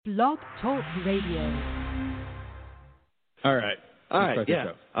Blog Talk Radio. All right.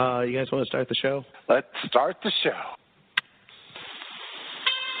 Yeah. You guys want to start the show? Let's start the show.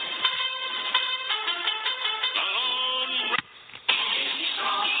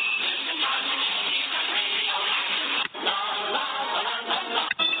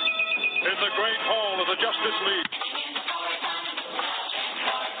 In the great hall of the Justice League.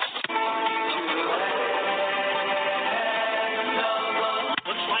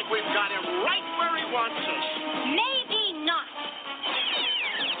 Looks like we've got him right where he wants us. Maybe not.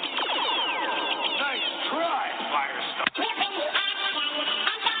 Nice try, Firestar.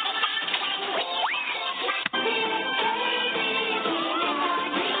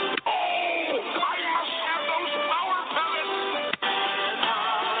 Oh, I must have those power pellets.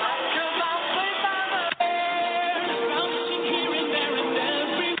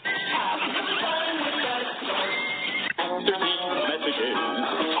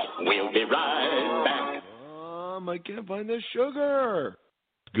 We'll be right back. I can't find the sugar.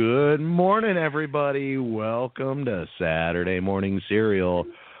 Good morning, everybody. Welcome to Saturday Morning Cereal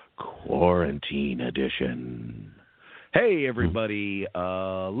Quarantine Edition. Hey, everybody.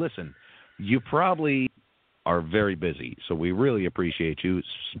 Listen, you probably are very busy, so we really appreciate you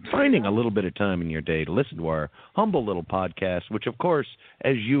finding a little bit of time in your day to listen to our humble little podcast, which, of course,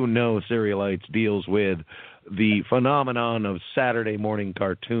 as you know, Cerealites deals with the phenomenon of Saturday morning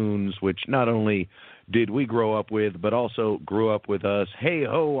cartoons, which not only did we grow up with, but also grew up with us. Hey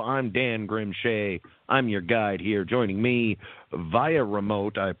ho, I'm Dan Grim Shea. I'm your guide here. Joining me via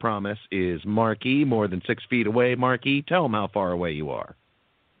remote, I promise, is Marke, more than 6 feet away. Marke, tell them how far away you are.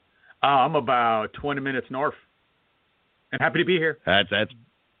 I'm about 20 minutes north, and happy to be here. That's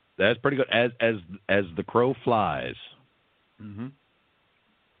pretty good. As the crow flies. Mm-hmm.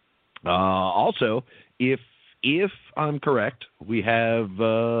 Also, if I'm correct, we have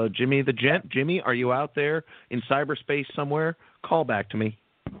Jimmy the Gent. Jimmy, are you out there in cyberspace somewhere? Call back to me.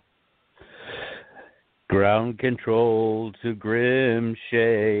 Ground control to Grim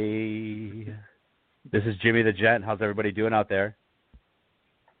Shea. This is Jimmy the Gent. How's everybody doing out there?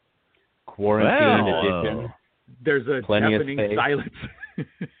 Quarantine edition. There's a Plenty of deafening space. silence.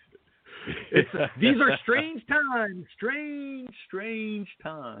 These are strange times. Strange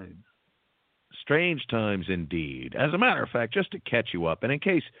times. Strange times indeed. As a matter of fact, just to catch you up, and in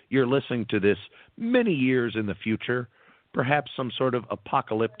case you're listening to this many years in the future, perhaps some sort of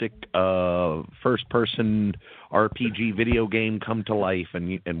apocalyptic first-person RPG video game come to life,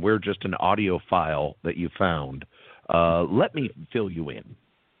 and we're just an audio file that you found, let me fill you in.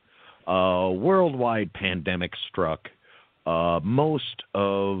 Worldwide pandemic struck. Most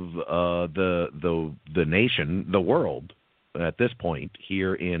of the nation, the world, at this point,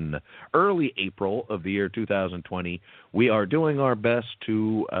 here in early April of the year 2020, we are doing our best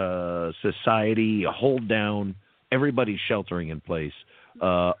to society hold down. Everybody's sheltering in place.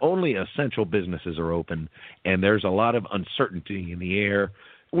 Only essential businesses are open, and there's a lot of uncertainty in the air,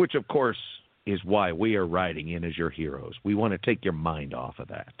 which, of course, is why we are riding in as your heroes. We want to take your mind off of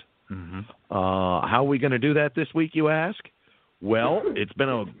that. Mm-hmm. How are we going to do that this week, you ask? Well, it's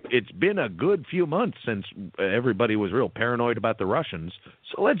been a good few months since everybody was real paranoid about the Russians,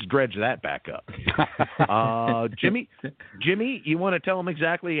 so let's dredge that back up. Jimmy, you want to tell them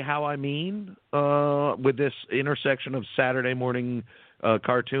exactly how I mean with this intersection of Saturday morning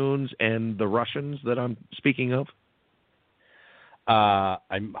cartoons and the Russians that I'm speaking of?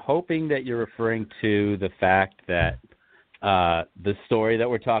 I'm hoping that you're referring to the fact that the story that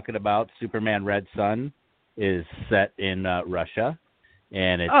we're talking about, Superman Red Sun, is set in Russia,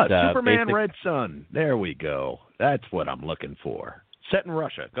 and it's Superman Red Sun. There we go. That's what I'm looking for. Set in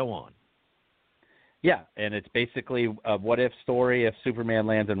Russia. Go on. Yeah, and it's basically a what-if story if Superman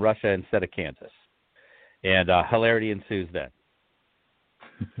lands in Russia instead of Kansas, and hilarity ensues then.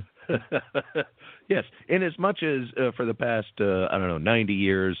 Yes, in as much as for the past 90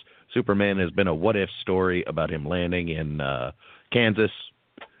 years, Superman has been a what-if story about him landing in Kansas.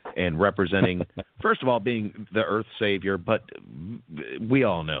 And representing, first of all, being the Earth savior, but we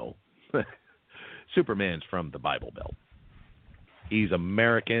all know Superman's from the Bible Belt. He's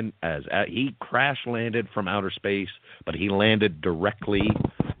American, as he crash landed from outer space, but he landed directly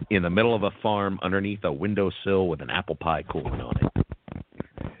in the middle of a farm underneath a windowsill with an apple pie cooling on it.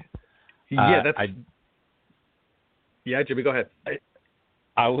 Yeah, Jimmy, go ahead.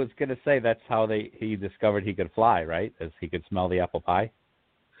 I was going to say that's how he discovered he could fly, right? As he could smell the apple pie.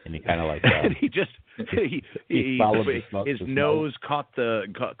 And he kind of like and he followed the smoke. His nose caught the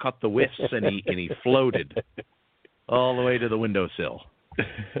whiffs, and he floated all the way to the windowsill.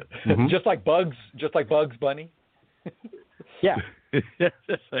 Mm-hmm. Just like Bugs Bunny. Yeah,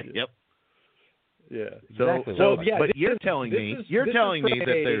 Yep. Yeah. Exactly. But you're telling me that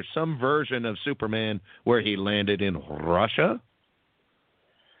there's some version of Superman where he landed in Russia?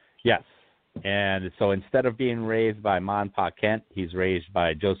 Yes. And so instead of being raised by Monpa Kent, he's raised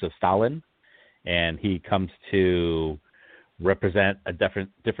by Joseph Stalin, and he comes to represent a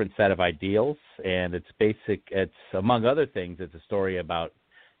different set of ideals. And it's among other things, it's a story about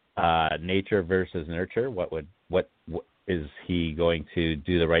nature versus nurture. What is he going to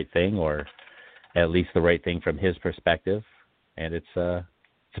do the right thing, or at least the right thing from his perspective? And it's a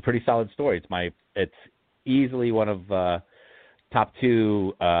pretty solid story. It's easily one of top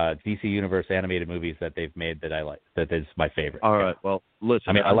 2 DC Universe animated movies that they've made that I like. That is my favorite. All right. Well, listen.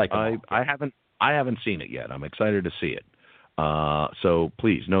 I mean, I like them all. I haven't seen it yet. I'm excited to see it. So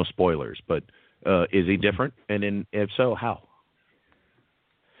please, no spoilers. But is he different? And if so, how?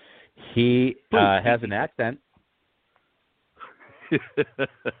 He has an accent.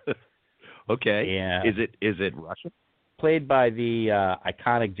 Okay. Yeah. Is it Russian? Played by the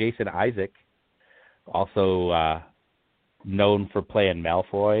iconic Jason Isaac, also known for playing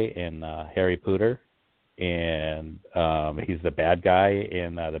Malfoy in Harry Potter, and he's the bad guy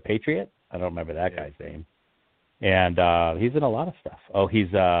in The Patriot. I don't remember that guy's name. And he's in a lot of stuff. Oh,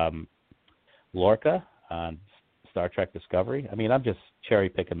 he's Lorca on Star Trek Discovery. I mean, I'm just cherry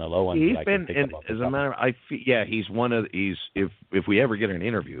picking the low ones. He's been, and as a matter, he's one of he's. If we ever get an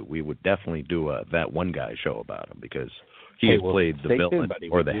interview, we would definitely do that one guy show about him, because he has played the villain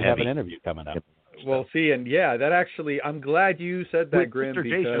or the heavy. We have an interview coming up. Well, see, and that actually, I'm glad you said that, with Grim. Mr.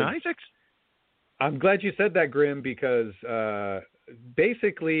 Because Jason Isaacs? I'm glad you said that, Grim, because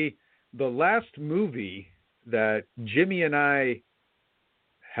basically the last movie that Jimmy and I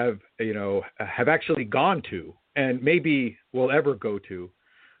have actually gone to, and maybe will ever go to,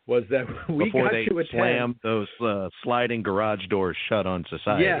 was that we before got they to attend. slammed those sliding garage doors shut on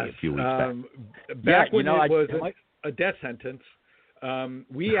society a few weeks back when it was a death sentence.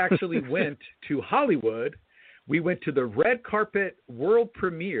 We actually went to Hollywood. We went to the red carpet world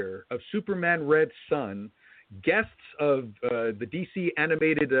premiere of Superman Red Son, guests of the DC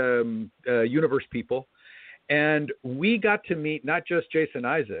animated universe people. And we got to meet not just Jason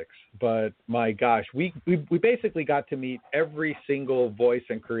Isaacs, but my gosh, we basically got to meet every single voice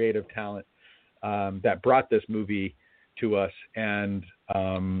and creative talent that brought this movie to us, and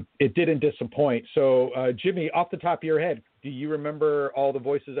it didn't disappoint. So, Jimmy, off the top of your head, do you remember all the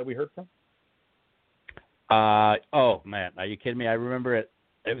voices that we heard from? Oh man, are you kidding me? I remember it.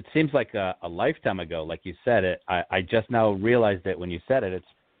 It seems like a lifetime ago. Like you said it, I just now realized it when you said it. It's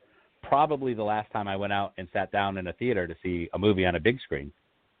probably the last time I went out and sat down in a theater to see a movie on a big screen.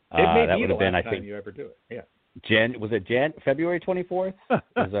 It may that be would the have been, last I think, time you ever do it. Yeah. Gent, was it Gent? February 24th?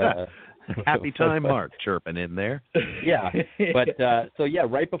 Happy time mark chirping in there. Yeah, but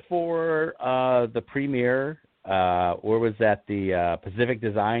right before the premiere, where was that? The Pacific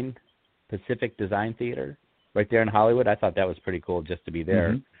Design Theater, right there in Hollywood. I thought that was pretty cool just to be there.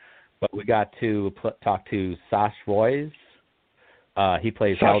 Mm-hmm. But we got to talk to Sasha Roiz. He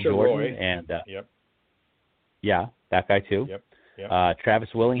plays Hal Jordan, and yeah, that guy too. Yep. Travis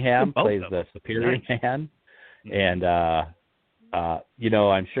Willingham plays the Superior Man, and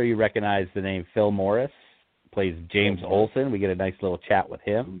I'm sure you recognize the name Phil Morris, plays James Olsen. We get a nice little chat with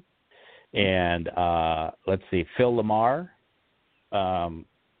him, and let's see, Phil LaMarr.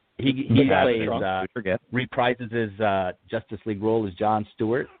 He reprises his Justice League role as John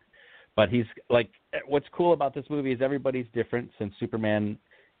Stewart. But he's like, what's cool about this movie is everybody's different. Since Superman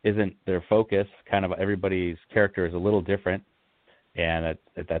isn't their focus, kind of everybody's character is a little different, and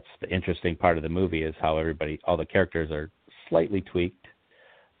that's the interesting part of the movie is how all the characters are slightly tweaked.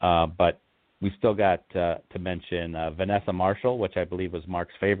 But we still got to mention Vanessa Marshall, which I believe was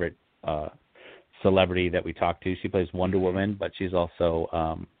Mark's favorite celebrity that we talked to. She plays Wonder Woman, but she's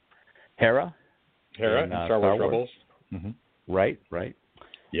also Hera in Star Wars Rebels. Mm-hmm. Right.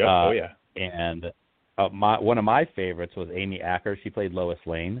 Yep. And one of my favorites was Amy Acker. She played Lois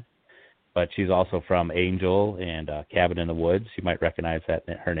Lane, but she's also from Angel and Cabin in the Woods. You might recognize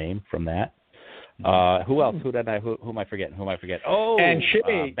her name from that. Who else? Who am I forgetting? Oh, and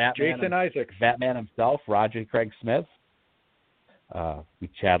Shea, Jason Isaacs, Batman himself, Roger Craig Smith. We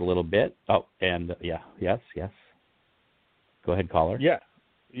chat a little bit. Oh, and yes. Go ahead, caller.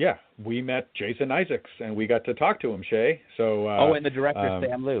 Yeah, we met Jason Isaacs, and we got to talk to him, Shea. So, and the director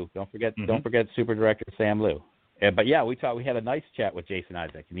Sam Liu. Don't forget super director Sam Liu. But yeah, we had a nice chat with Jason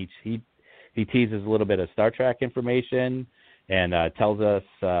Isaac, and he teases a little bit of Star Trek information and tells us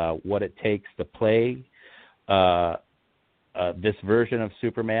what it takes to play this version of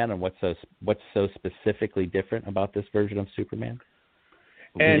Superman and what's so specifically different about this version of Superman.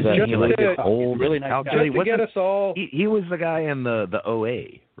 And just really nice to get us all, he was the guy in the OA,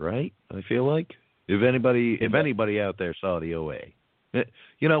 right? I feel like if anybody out there saw the OA,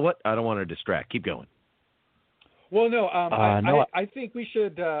 you know what? I don't want to distract. Keep going. Well, no, I think we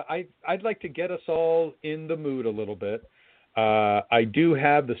should. I'd like to get us all in the mood a little bit. I do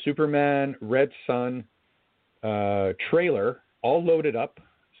have the Superman Red Sun trailer all loaded up,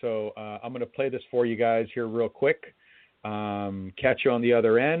 so I'm going to play this for you guys here real quick. Catch you on the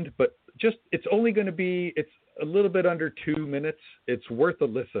other end, but it's only going to be, it's a little bit under 2 minutes. It's worth a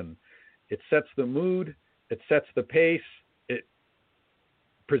listen. It sets the mood, it sets the pace, it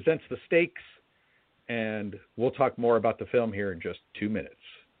presents the stakes, and we'll talk more about the film here in just 2 minutes.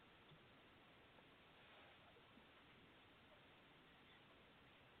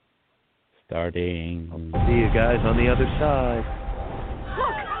 Starting. See you guys on the other side.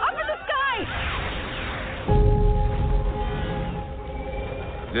 Look, up in the sky!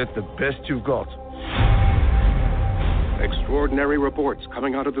 That's the best you've got. Extraordinary reports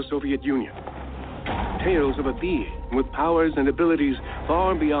coming out of the Soviet Union. Tales of a being with powers and abilities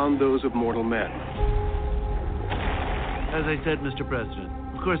far beyond those of mortal men. As I said, Mr. President,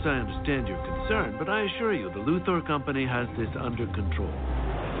 of course I understand your concern, but I assure you the Luthor Company has this under control.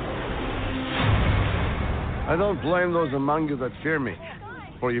 I don't blame those among you that fear me,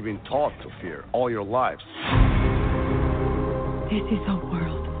 for you've been taught to fear all your lives. This is a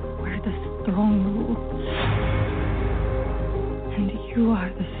world where the strong rule. And you are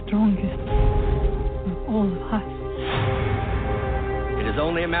the strongest of all of us. It is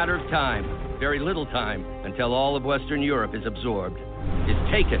only a matter of time, very little time, until all of Western Europe is absorbed, is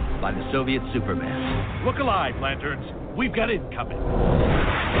taken by the Soviet Superman. Look alive, Lanterns. We've got incoming.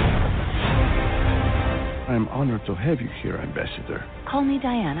 I am honored to have you here, Ambassador. Call me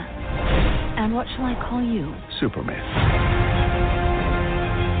Diana. And what shall I call you? Superman.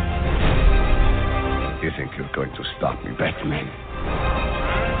 You think you're going to stop me, Batman?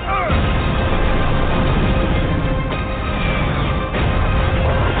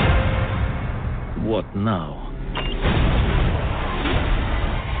 What now?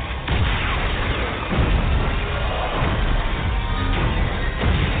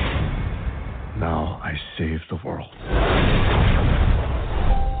 Now I save the world.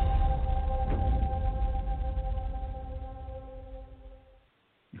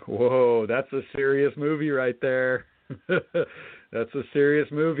 Whoa, that's a serious movie right there. That's a serious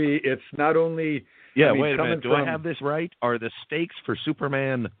movie. It's not only... Yeah, wait a minute. Do I have this right? Are the stakes for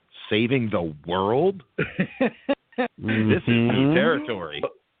Superman saving the world? This is new territory.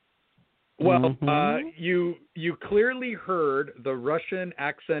 Well, you clearly heard the Russian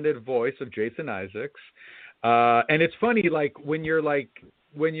accented voice of Jason Isaacs, and it's funny, like when you're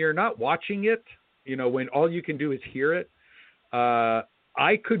not watching it, you know, when all you can do is hear it.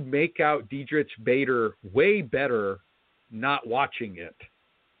 I could make out Diedrich Bader way better not watching it.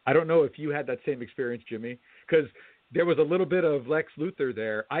 I don't know if you had that same experience, Jimmy, because there was a little bit of Lex Luthor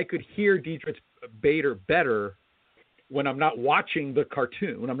there. I could hear Diedrich Bader better when I'm not watching the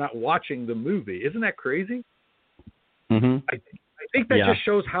cartoon, when I'm not watching the movie. Isn't that crazy? Mm-hmm. I think that just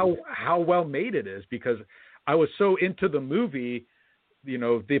shows how well made it is, because I was so into the movie, you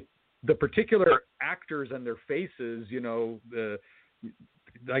know, the particular actors and their faces, you know, the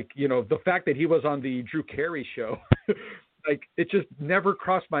fact that he was on the Drew Carey show, like it just never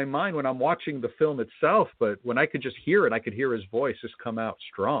crossed my mind when I'm watching the film itself. But when I could just hear it, I could hear his voice just come out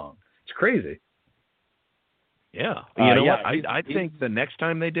strong. It's crazy. Yeah. You know what? I think the next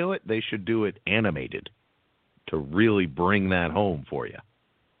time they do it, they should do it animated to really bring that home for you.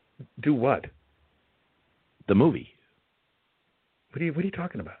 Do what? The movie. What are you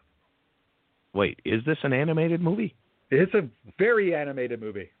talking about? Wait, is this an animated movie? It's a very animated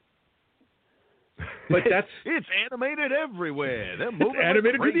movie. But it's animated everywhere. They're moving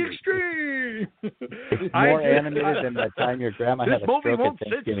animated like to the extreme. It's more animated than the time your grandma had a stroke at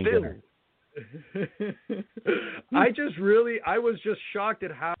Thanksgiving dinner. I was just shocked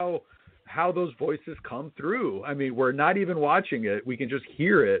at how those voices come through. I mean, we're not even watching it; we can just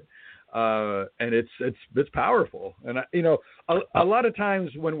hear it, and it's powerful. And a lot of times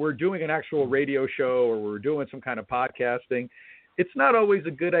when we're doing an actual radio show or we're doing some kind of podcasting, it's not always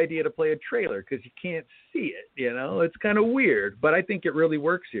a good idea to play a trailer because you can't see it. You know, it's kind of weird, but I think it really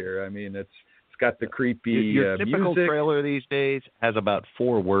works here. I mean, it's got the creepy Your typical music. Trailer these days has about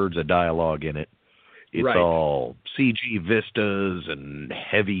 4 words of dialogue in it. It's right. all CG vistas and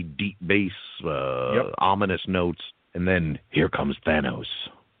heavy, deep bass, ominous notes, and then here comes Thanos.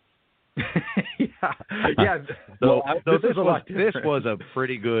 yeah. So this was a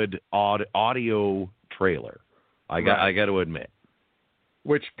pretty good audio trailer. I got to admit.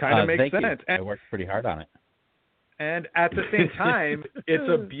 which kind of makes sense. I worked pretty hard on it. And at the same time, it's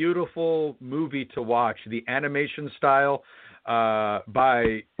a beautiful movie to watch. The animation style,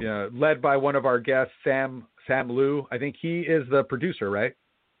 led by one of our guests, Sam Liu. I think he is the producer, right?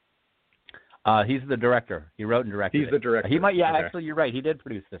 He's the director. He wrote and directed. He's the director. He might. Yeah, okay. Actually, you're right. He did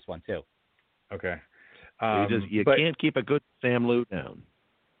produce this one too. Okay. You can't keep a good Sam Liu down.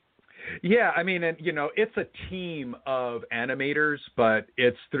 Yeah, I mean, and it's a team of animators, but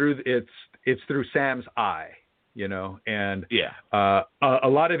it's through Sam's eye. And a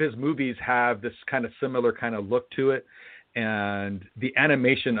lot of his movies have this kind of similar kind of look to it, and the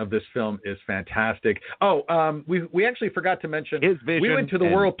animation of this film is fantastic. Oh, we actually forgot to mention his vision. We went to the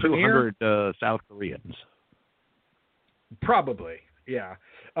world 200 premiere. South Koreans. Probably, yeah.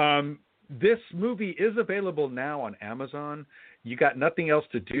 This movie is available now on Amazon. You got nothing else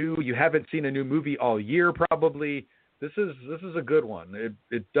to do. You haven't seen a new movie all year, probably. This is a good one.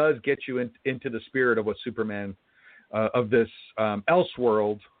 It does get you into the spirit of what Superman, of this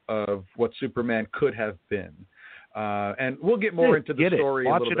Elseworld of what Superman could have been. And we'll get more into the story.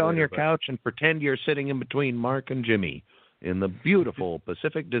 Watch a little it bit on later, your couch and pretend you're sitting in between Mark and Jimmy in the beautiful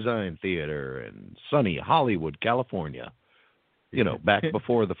Pacific Design Theater in sunny Hollywood, California. Back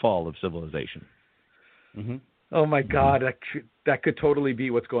before the fall of civilization. Mm-hmm. Oh my God, that could totally be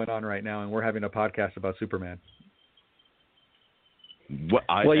what's going on right now, and we're having a podcast about Superman.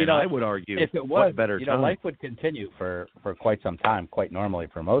 I would argue if it was better time. Life would continue for quite some time, quite normally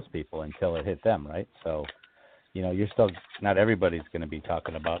for most people until it hit them, right? So, you're still not everybody's going to be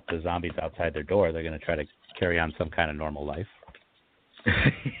talking about the zombies outside their door. They're going to try to carry on some kind of normal life.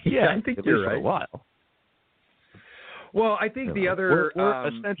 Yeah, I think you're right. For a while. Well, I think the other we're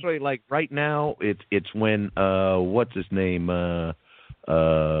essentially like right now. It's when what's his name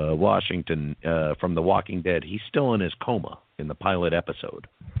Washington from The Walking Dead. He's still in his coma in the pilot episode.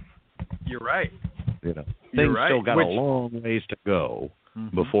 You're right. Things right. still got a long ways to go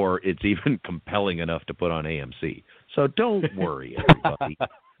before it's even compelling enough to put on AMC. So don't worry, everybody.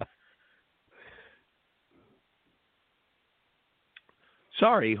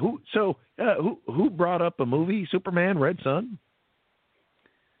 Sorry, who brought up a movie, Superman, Red Sun?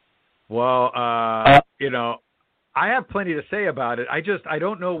 Well, I have plenty to say about it. I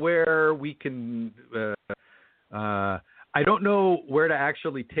don't know where we can. I don't know where to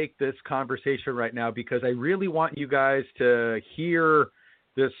actually take this conversation right now because I really want you guys to hear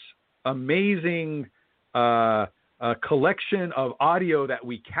this amazing collection of audio that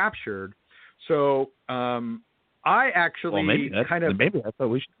we captured. So. I actually maybe that's what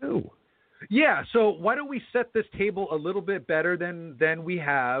we should do. Yeah, so why don't we set this table a little bit better than we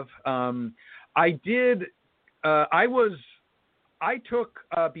have? I took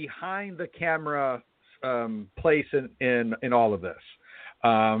behind the camera place in all of this.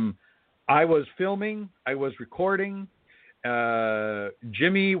 I was filming, I was recording,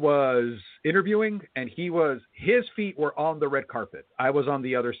 Jimmy was interviewing, and his feet were on the red carpet. I was on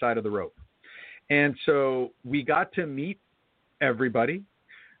the other side of the rope. And so we got to meet everybody.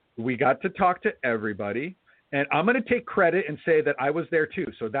 We got to talk to everybody. And I'm going to take credit and say that I was there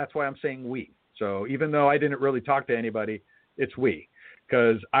too. So that's why I'm saying we. So even though I didn't really talk to anybody, it's we.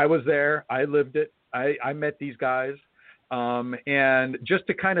 Because I was there. I lived it. I met these guys. And just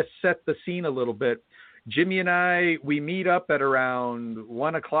to kind of set the scene a little bit, Jimmy and we meet up at around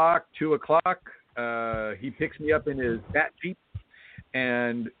 1 o'clock, 2 o'clock. He picks me up in his Bat Jeep.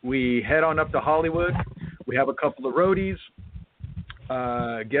 And we head on up to Hollywood. We have a couple of roadies.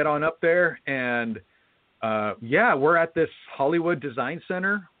 Get on up there, and we're at this Hollywood Design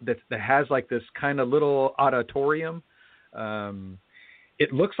Center that has like this kind of little auditorium.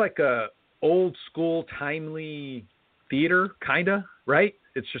 It looks like a old school, timely theater, kinda, right?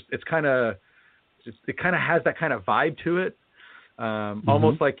 It kind of has that kind of vibe to it,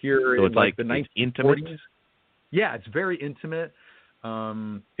 almost like you're so in like the 1940s. Intimate? Yeah, it's very intimate.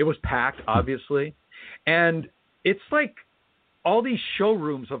 It was packed, obviously, and it's like all these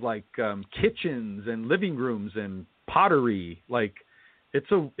showrooms of like kitchens and living rooms and pottery. Like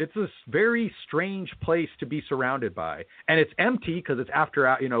it's a very strange place to be surrounded by, and it's empty because it's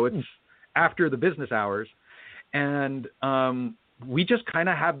after it's after the business hours, and we just kind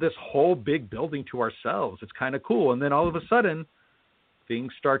of have this whole big building to ourselves. It's kind of cool, and then all of a sudden,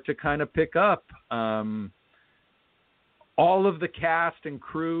 things start to kind of pick up. All of the cast and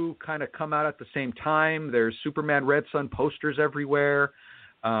crew kind of come out at the same time. There's Superman Red Sun posters everywhere.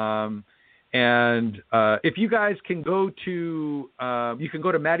 And if you guys can go to, you can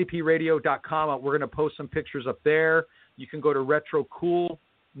go to MattyPRadio.com. We're going to post some pictures up there. You can go to Retro Cool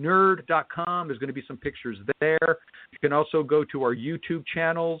SaturdayMorningNerd.com. There's going to be some pictures there. You can also go to our YouTube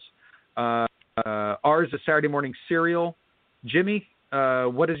channels. Ours is Saturday Morning Serial. Jimmy,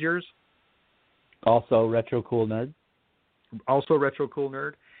 what is yours? Also Retro Cool Nerd. Also Retro Cool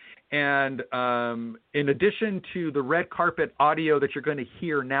Nerd. And in addition to the red carpet audio that you're going to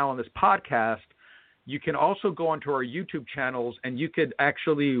hear now on this podcast, you can also go onto our YouTube channels and you could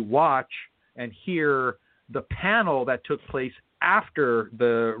actually watch and hear the panel that took place after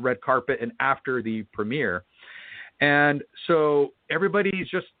the red carpet and after the premiere. And so everybody's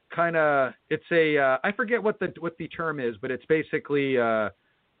just kind of, it's a, I forget what the term is, but it's basically orgy?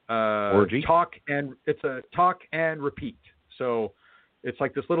 It's a talk and repeat. So it's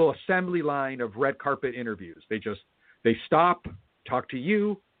like this little assembly line of red carpet interviews. They stop, talk to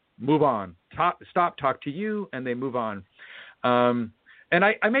you, move on. Stop, talk to you, and they move on. And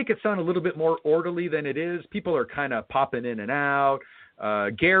I make it sound a little bit more orderly than it is. People are kind of popping in and out.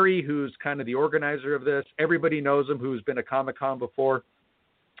 Gary, who's kind of the organizer of this, everybody knows him who's been to Comic-Con before.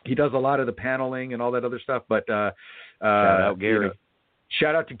 He does a lot of the paneling and all that other stuff. But shout out Gary.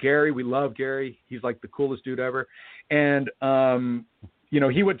 Shout out to Gary. We love Gary. He's like the coolest dude ever. And,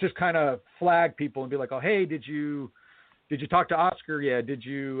 he would just kind of flag people and be like, oh, hey, did you talk to Oscar yet? Did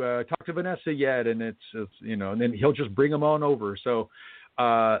you talk to Vanessa yet? And it's and then he'll just bring them on over. So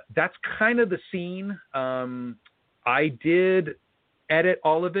that's kind of the scene. I did edit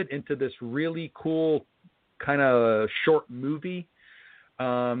all of it into this really cool kind of short movie.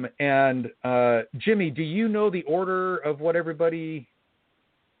 And Jimmy, do you know the order of what everybody...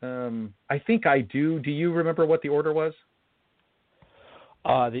 I think I do. Do you remember what the order was?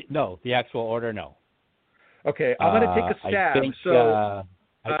 The actual order, no. Okay, I'm going to take a stab.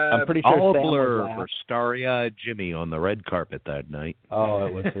 I'm pretty sure all Sam blur was for starry-eyed Jimmy on the red carpet that night. Oh,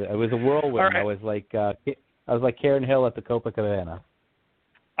 it was a whirlwind. Right. I was like Karen Hill at the Copacabana.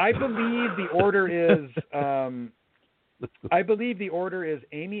 I believe the order is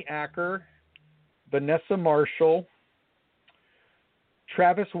Amy Acker, Vanessa Marshall,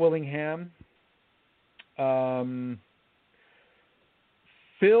 Travis Wellingham,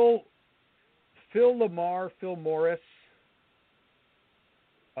 Phil LaMarr, Phil Morris,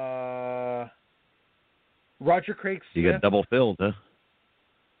 Roger Craig Smith. You got double filled, huh?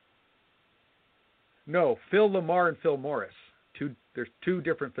 No, Phil LaMarr and Phil Morris. There's two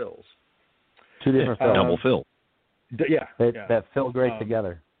different Phils. Two different Phils. Double Phil. That Phil great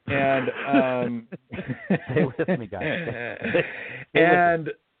together. And stay with me, guys. And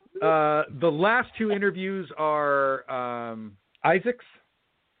the last two interviews are Isaacs,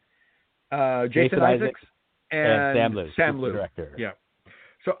 Jason Isaacs, and Sam Liu. Director. Yeah.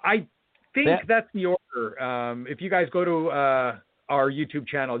 So I think that's the order. If you guys go to our YouTube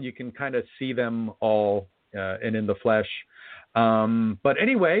channel, you can kind of see them all and in the flesh. But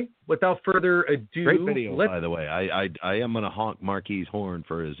anyway, without further ado, great video, by the way. I am going to honk Marke's horn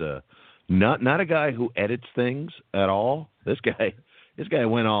for his not a guy who edits things at all. This guy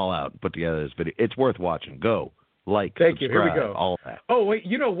went all out and put together this video. It's worth watching. Go like, thank subscribe, you. Here we go. All that. Oh wait,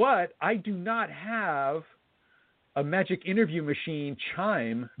 you know what? I do not have a magic interview machine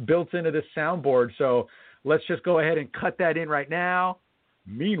chime built into this soundboard, so let's just go ahead and cut that in right now.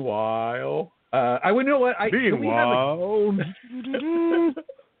 Meanwhile. I would know what. Meanwhile,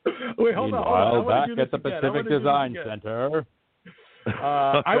 wait, hold on. Back at the Pacific Design Center.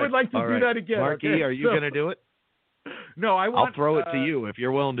 I would like to do that again. Marke, okay? are you going to do it? No, I'll throw it to you if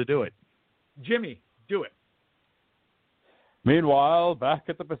you're willing to do it. Jimmy, do it. Meanwhile, back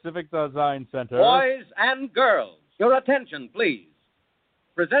at the Pacific Design Center. Boys and girls, your attention, please.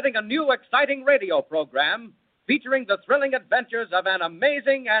 Presenting a new exciting radio program featuring the thrilling adventures of an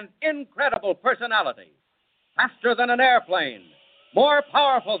amazing and incredible personality. Faster than an airplane, more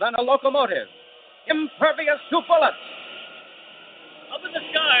powerful than a locomotive, impervious to bullets. Up in the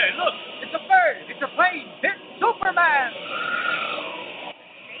sky, look! It's a bird, it's a plane, it's Superman!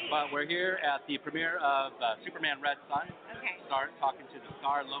 We're here at the premiere of Superman Red Sun. Okay. Start talking to the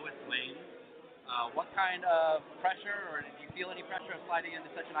star, Lois Lane. What kind of pressure, or did you feel any pressure of sliding into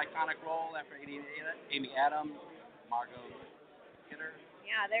such an iconic role after Amy Adams, Margot Kidder?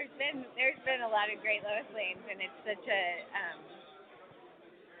 Yeah, there's been a lot of great Lois Lanes, and it's such a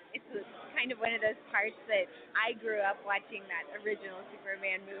it's kind of one of those parts that I grew up watching that original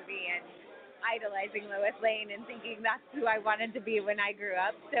Superman movie and idolizing Lois Lane and thinking that's who I wanted to be when I grew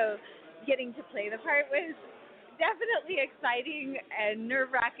up. So getting to play the part was definitely exciting and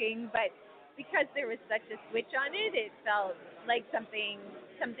nerve-wracking, but because there was such a switch on it, it felt like something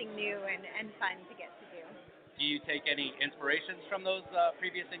new and fun to get to do. Do you take any inspirations from those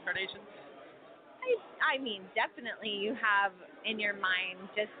previous incarnations? I mean, definitely you have in your mind.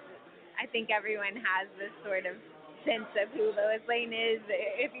 Just, I think everyone has this sort of sense of who Lois Lane is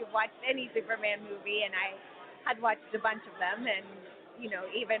if you've watched any Superman movie, and I had watched a bunch of them, and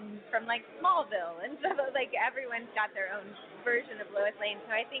even from like Smallville, and so like everyone's got their own version of Lois Lane.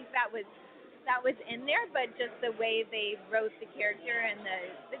 So I think that was in there, but just the way they wrote the character and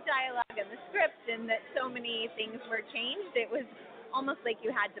the dialogue and the script, and that so many things were changed, it was almost like you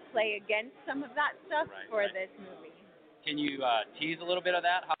had to play against some of that stuff for this movie. Can you tease a little bit of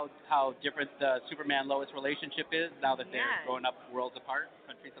that? How different the Superman-Lois relationship is now that they're growing up worlds apart,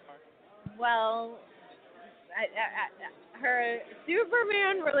 countries apart? Well, her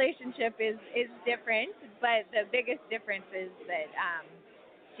Superman relationship is different, but the biggest difference is that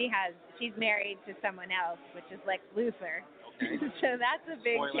she's married to someone else, which is Lex Luthor. Okay. So that's a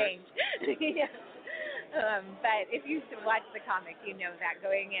big change. Yeah. But if you watch the comic, you know that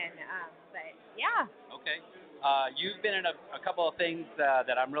going in. But yeah. Okay. You've been in a couple of things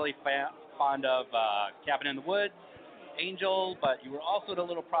that I'm really fond of, Cabin in the Woods, Angel, but you were also in a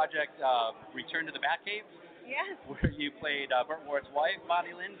little project, Return to the Batcave. Yes. Where you played Burt Ward's wife,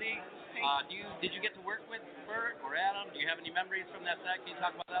 Bonnie Lindsay. Did you get to work with Burt or Adam? Do you have any memories from that set? Can you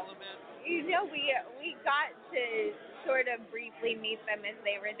talk about that a little bit? We got to sort of briefly meet them as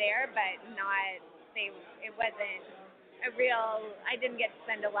they were there, but not. It wasn't a real. I didn't get to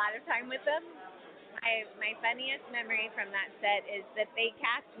spend a lot of time with them. My funniest memory from that set is that they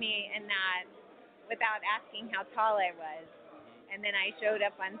cast me in that without asking how tall I was, and then I showed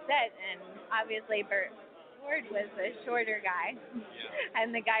up on set, and obviously Burt Ward was a shorter guy,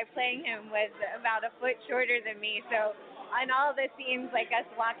 and the guy playing him was about a foot shorter than me. So on all the scenes, like us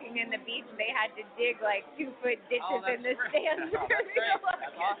walking in the beach, they had to dig like 2-foot ditches in the stands. That's great.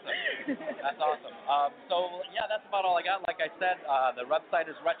 That's awesome. That's awesome. So yeah, that's about all I got. Like I said, the website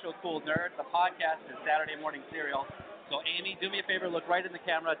is Retro Cool Nerd. The podcast is Saturday Morning Serial. So Amy, do me a favor, look right in the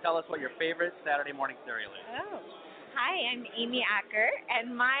camera. Tell us what your favorite Saturday morning cereal is. Oh. Hi, I'm Amy Acker,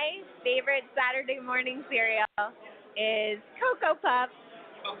 and my favorite Saturday morning cereal is Cocoa Puffs.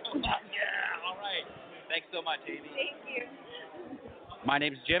 Cocoa Puffs, yeah, all right. Thanks so much, Amy. Thank you. My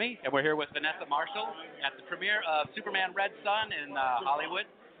name's Jimmy, and we're here with Vanessa Marshall at the premiere of Superman Red Sun in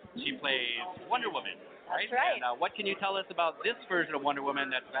Hollywood. She plays Wonder Woman, right? That's right. And what can you tell us about this version of Wonder Woman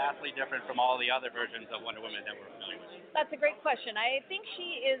that's vastly different from all the other versions of Wonder Woman that we're familiar with? That's a great question. I think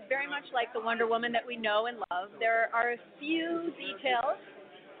she is very much like the Wonder Woman that we know and love. There are a few details,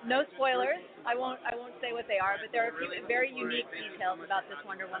 no spoilers. I won't say what they are, but there are a few very unique details about this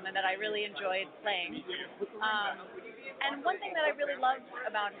Wonder Woman that I really enjoyed playing. And one thing that I really loved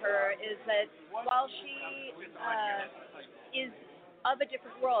about her is that while she is of a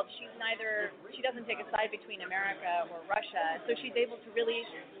different world, she doesn't take a side between America or Russia, so she's able to really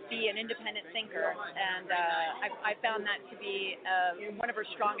be an independent thinker, and I found that to be one of her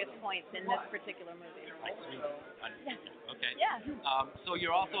strongest points in this particular movie. Okay. Yeah. So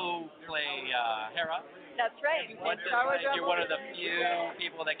you also play Hera. That's right. You're one of the few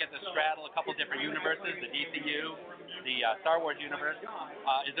people that get to straddle a couple different universes, the DCU, the Star Wars universe.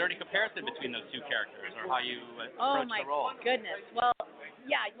 Is there any comparison between those two characters, or how you approach the role? Oh my goodness. Well,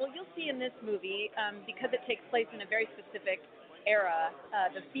 yeah. Well, you'll see in this movie, because it takes place in a very specific era,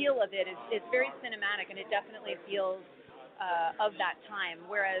 the feel of it is very cinematic, and it definitely feels of that time.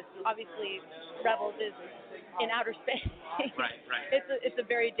 Whereas obviously Rebels is in outer space. Right. It's a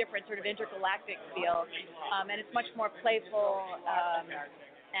very different sort of intergalactic feel, and it's much more playful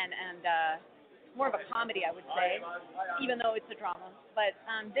and more of a comedy, I would say, even though it's a drama. But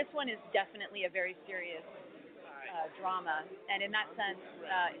this one is definitely a very serious drama, and in that sense,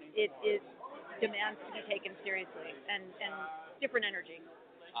 it demands to be taken seriously and different energy.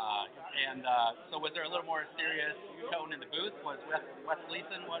 So was there a little more serious tone in the booth? Was Wes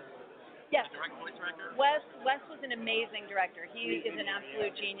Gleason Yes. the voice director? Wes was an amazing director. He is an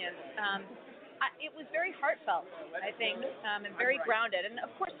absolute genius. It was very heartfelt, I think, and very grounded. And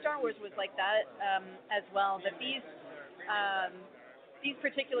of course, Star Wars was like that as well. But these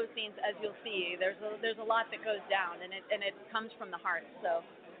particular scenes, as you'll see, there's a lot that goes down, and it comes from the heart. So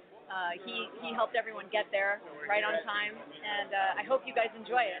he helped everyone get there right on time, and I hope you guys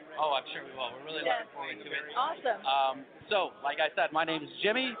enjoy it. Oh, I'm sure we will. We're really looking forward to it. Awesome. So, like I said, my name is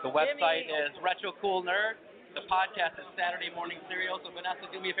Jimmy. The website is Retro Cool Nerd. The podcast is Saturday Morning Cereal. So,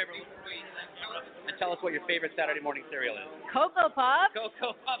 Vanessa, do me a favor, and tell us what your favorite Saturday morning cereal is. Cocoa Puffs.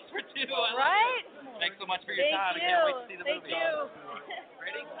 Cocoa Puffs for two. Right? Thanks so much for your time. I can't wait to see the movie. Thank you.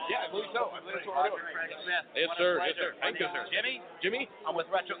 Ready? Yeah, I believe so. I believe that's what we're doing. Smith. Yes, sir. Yes, sir. Thank you, sir. Jimmy? I'm with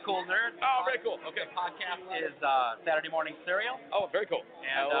Retro Cool Nerd. Oh, very cool. Okay. The podcast is Saturday Morning Cereal. Oh, very cool.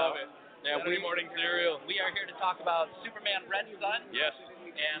 And, I love it. Saturday morning serial. We are here to talk about Superman Red Sun. Yes.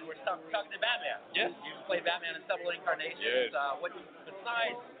 And we're talking to Batman. Yes. You've played Batman in several incarnations. Yes. What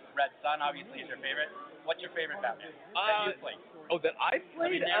besides Red Sun, obviously, is your favorite? What's your favorite Batman that you've played? Oh, that I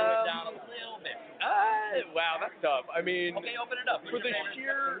played? Let me narrow it down a little bit. Wow, that's tough. I mean, okay, open it up. For the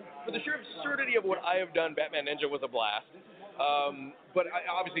sheer absurdity of what I have done, Batman Ninja was a blast. But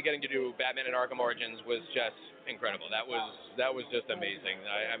obviously getting to do Batman in Arkham Origins was just incredible. That was just amazing.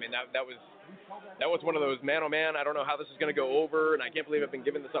 I mean, that was one of those, man, oh man, I don't know how this is going to go over, and I can't believe I've been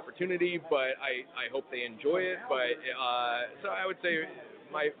given this opportunity, but I hope they enjoy it. But so I would say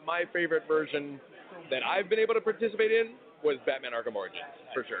my favorite version that I've been able to participate in was Batman Arkham Origins,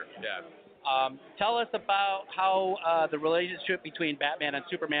 for sure. Yeah. Tell us about how the relationship between Batman and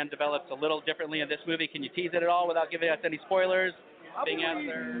Superman develops a little differently in this movie. Can you tease it at all without giving us any spoilers? Probably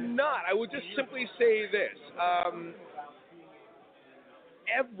not. I would just simply say this.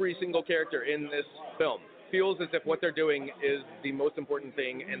 Every single character in this film feels as if what they're doing is the most important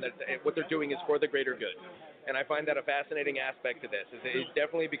thing, and that what they're doing is for the greater good. And I find that a fascinating aspect to this. It's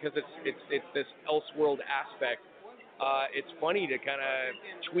definitely because it's this Elseworld aspect. It's funny to kind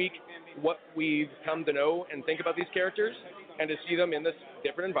of tweak what we've come to know and think about these characters, and to see them in this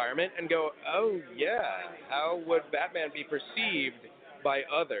different environment and go, oh yeah, how would Batman be perceived by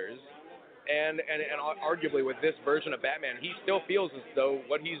others? And arguably with this version of Batman, he still feels as though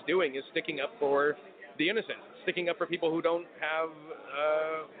what he's doing is sticking up for the innocent, sticking up for people who don't have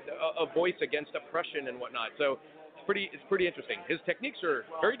a voice against oppression and whatnot. So it's pretty interesting. His techniques are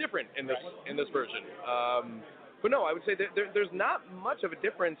very different in this version. But no, I would say that there's not much of a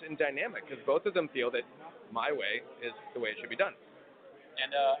difference in dynamic, because both of them feel that my way is the way it should be done.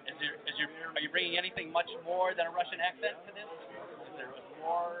 And are you bringing anything much more than a Russian accent to this? Is there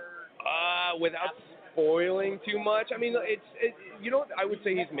more? Without spoiling too much, I mean, I would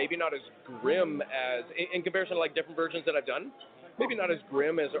say he's maybe not as grim as, in comparison to like different versions that I've done, maybe not as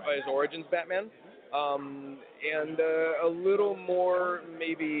grim as Origins Batman, and a little more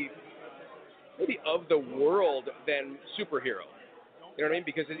maybe of the world than superhero. You know what I mean?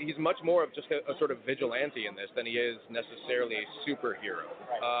 Because he's much more of just a sort of vigilante in this than he is necessarily a superhero.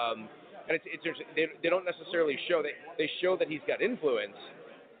 And they don't necessarily show that. They show that he's got influence,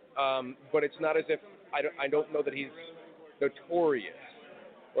 but it's not as if I don't know that he's notorious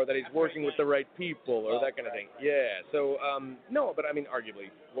or that he's working with the right people or that kind of thing. Yeah. So no, but I mean,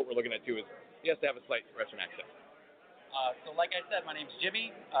 arguably, what we're looking at too is he has to have a slight Russian accent. So like I said, my name's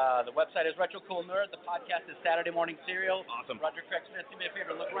Jimmy. The website is Retro Cool Nerd. The podcast is Saturday Morning Serial. Awesome. Roger Craig Smith, do me a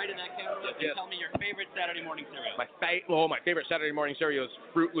favor. Look right in that camera and tell me your favorite Saturday morning cereal. My favorite Saturday morning cereal is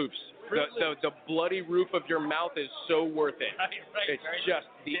Fruit Loops. The bloody roof of your mouth is so worth it. Right. It's just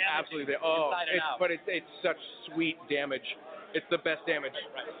the absolutely but it's such sweet damage. It's the best damage.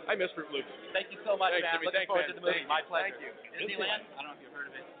 Right. I miss Fruit Loops. Thank you so much, man. Looking forward to the movie. My pleasure. Thank you. Disneyland? I don't know if you've heard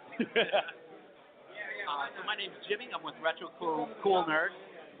of it. So my name's Jimmy. I'm with Retro Cool Nerd.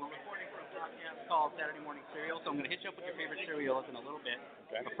 We're recording for a podcast called Saturday Morning Serial, so I'm going to hit you up with your favorite cereals in a little bit.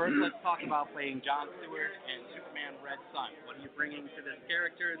 Okay. But first, let's talk about playing John Stewart and Superman Red Sun. What are you bringing to this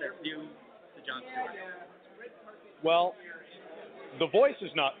character that's new to John Stewart? Well, the voice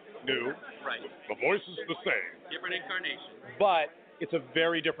is not new. Right. The voice is the same. Different incarnation. But it's a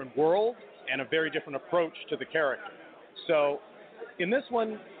very different world and a very different approach to the character. So in this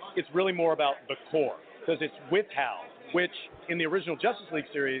one, it's really more about the core, because it's with Hal, which in the original Justice League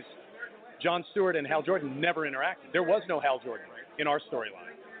series, John Stewart and Hal Jordan never interacted. There was no Hal Jordan in our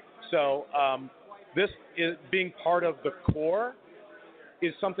storyline. So this is being part of the core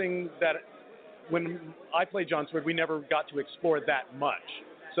is something that when I played John Stewart, we never got to explore that much.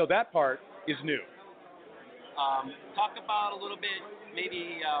 So that part is new. Talk about a little bit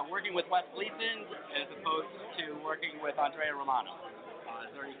maybe working with Wes Gleason as opposed to working with Andrea Romano.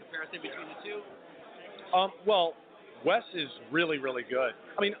 Is there any comparison between the two? Well, Wes is really, really good.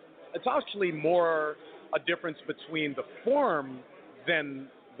 I mean, it's actually more a difference between the form than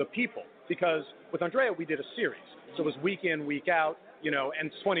the people, because with Andrea, we did a series. So it was week in, week out,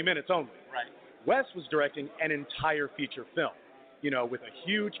 and 20 minutes only. Right. Wes was directing an entire feature film, with a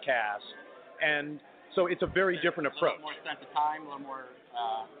huge cast, and so it's a very different approach. A little more sense of time, a little more...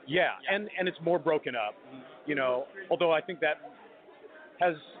 And it's more broken up, although I think that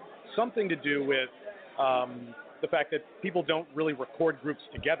has something to do with the fact that people don't really record groups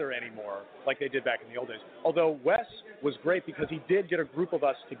together anymore like they did back in the old days. Although Wes was great because he did get a group of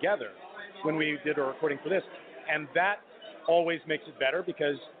us together when we did a recording for this, and that always makes it better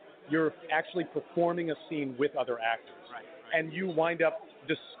because you're actually performing a scene with other actors. Right. And you wind up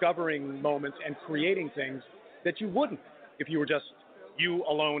discovering moments and creating things that you wouldn't if you were just you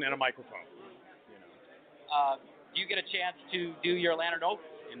alone and a microphone. Do you get a chance to do your Lantern Oath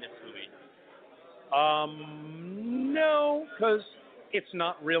in this movie? No, because it's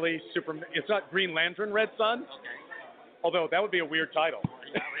not really It's not Green Lantern Red Sun. Okay. Although that would be a weird title.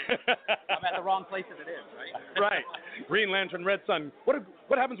 I'm at the wrong place as it is, right? Right. Green Lantern Red Sun. What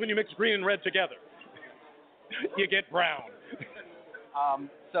happens when you mix green and red together? You get brown.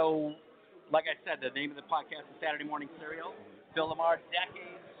 So, like I said, the name of the podcast is Saturday Morning Serial. Phil LaMarr,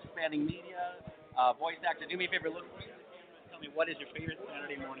 decades spanning media, voice actor. Do me a favor, look at the camera and tell me what is your favorite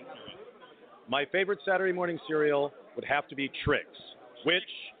Saturday morning serial? My favorite Saturday morning cereal would have to be Trix, which,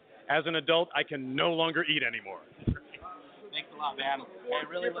 as an adult, I can no longer eat anymore. Thanks a lot, man.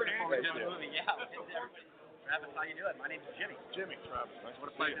 I'm really looking forward to the movie. Yeah, everybody. Travis, how you doing? My name's Jimmy. Jimmy, Travis. Nice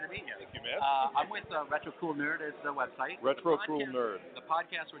what a pleasure to meet you. Thank you, man. I'm with Retro Cool Nerd is the website. Retro Cool Nerd. The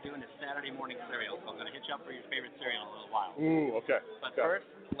podcast we're doing is Saturday Morning Cereal, so I'm going to hit you up for your favorite cereal in a little while. Ooh, okay. But first,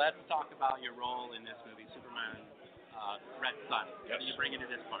 let's talk about your role in this movie, Superman Red Sun. Yes. What do you bring into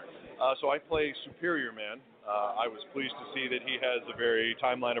this part? So I play Superior Man. I was pleased to see that he has a very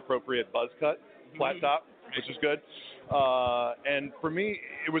timeline-appropriate buzz cut, flat top, which is good. And for me,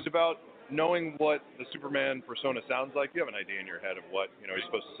 it was about knowing what the Superman persona sounds like. You have an idea in your head of what he's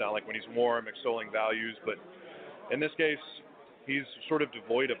supposed to sound like when he's warm, extolling values. But in this case, he's sort of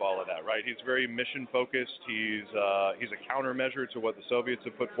devoid of all of that, right? He's very mission-focused. He's a countermeasure to what the Soviets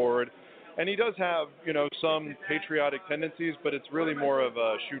have put forward. And he does have, some patriotic tendencies, but it's really more of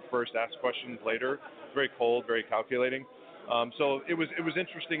a shoot first, ask questions later. Very cold, very calculating. So it was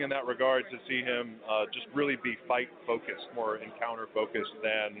interesting in that regard to see him just really be fight-focused, more encounter-focused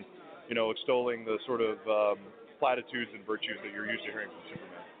than, extolling the sort of platitudes and virtues that you're used to hearing from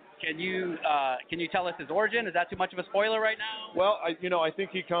Superman. Can you tell us his origin? Is that too much of a spoiler right now? Well, I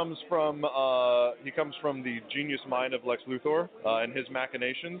think he comes from the genius mind of Lex Luthor and his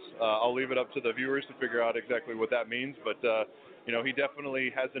machinations. I'll leave it up to the viewers to figure out exactly what that means, but he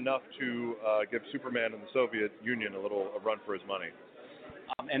definitely has enough to give Superman and the Soviet Union a run for his money.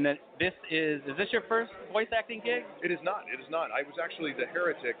 And then is this your first voice acting gig? It is not. It is not. I was actually the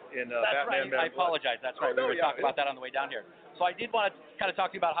heretic in That's Batman. Right. I apologize. That's right. We were talking about that on the way down here. So I did want to kind of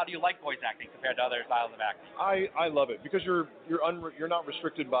talk to you about how do you like voice acting compared to other styles of acting? I love it because you're not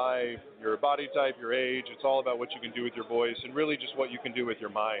restricted by your body type, your age. It's all about what you can do with your voice and really just what you can do with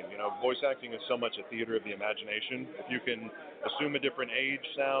your mind. Voice acting is so much a theater of the imagination. If you can assume a different age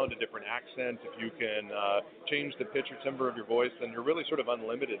sound, a different accent, if you can change the pitch or timbre of your voice, then you're really sort of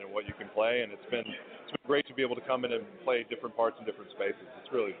unlimited in what you can play. And it's been great to be able to come in and play different parts in different spaces. It's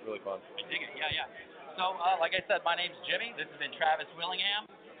really, really fun. I dig it. Yeah. So, like I said, my name's Jimmy. This has been Travis Wellingham.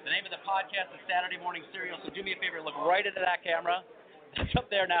 The name of the podcast is Saturday Morning Serial. So do me a favor, look right into that camera. It's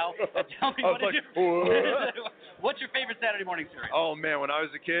up there now. And tell me what's your favorite Saturday morning cereal? Oh man, when I was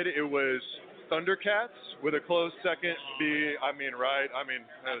a kid, it was Thundercats with a close second.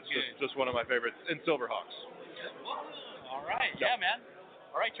 That's just one of my favorites. And Silverhawks. All right, yeah, man.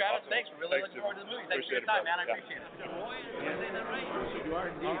 All right, Travis, awesome. Thanks. We're really looking forward to the movie. Thanks for your time, man. I appreciate it. Did I say that right? You are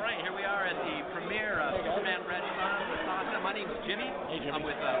indeed. All right, here we are at the premiere of Superman Red Sun with Sasha. My name's Jimmy. Hey, Jimmy. I'm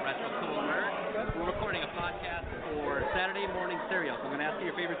with Retro Cool Nerd. We're recording a podcast for Saturday Morning Cereal. So I'm going to ask you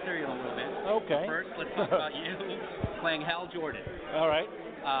your favorite cereal in a little bit. Okay. First, let's talk about you playing Hal Jordan. All right.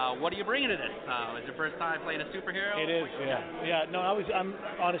 What are you bringing to this? Is it your first time playing a superhero? It is, yeah. No, I'm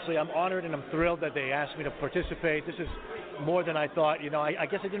honored and I'm thrilled that they asked me to participate. This is more than I thought. I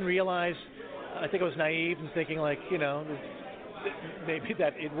guess I didn't realize. I think I was naive in thinking maybe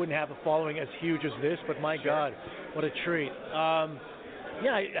that it wouldn't have a following as huge as this. But my God, what a treat. Hal.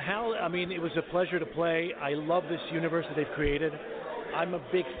 It was a pleasure to play. I love this universe that they've created. I'm a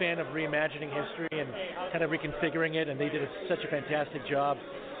big fan of reimagining history and kind of reconfiguring it, and they did such a fantastic job.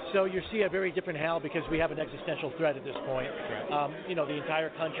 So you see a very different Hal because we have an existential threat at this point. Right. The entire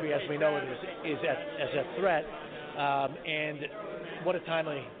country, as we know it, is as a threat. And what a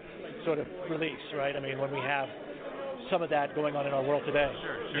timely sort of release, right? When we have some of that going on in our world today.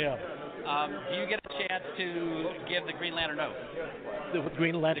 Sure. Yeah. Do you get a chance to give the Green Lantern Oath? The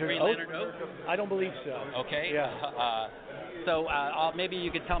Green Lantern Oath? I don't believe so. Okay. Yeah. So maybe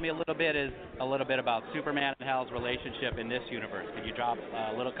you could tell me a little bit about Superman and Hal's relationship in this universe. Could you drop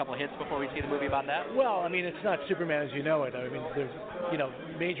a couple hits before we see the movie about that? Well, it's not Superman as you know it. There's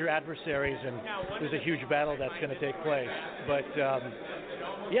major adversaries and there's a huge battle that's going to take place. But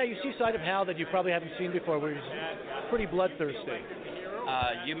you see a side of Hal that you probably haven't seen before, where he's pretty bloodthirsty.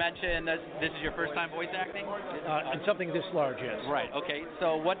 You mentioned that this is your first time voice acting? And something this large, yes. Right, okay.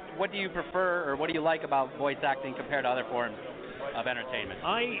 So what do you prefer or what do you like about voice acting compared to other forms? of entertainment?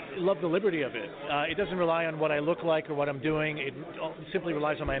 I love the liberty of it. It doesn't rely on what I look like or what I'm doing. It simply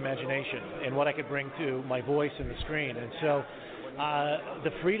relies on my imagination and what I could bring to my voice and the screen. And so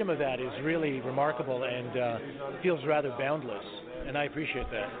the freedom of that is really remarkable and feels rather boundless. And I appreciate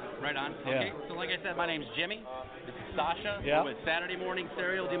that. Right on. Okay. So like I said, my name's Jimmy. This is Sasha. Yeah. We're with Saturday Morning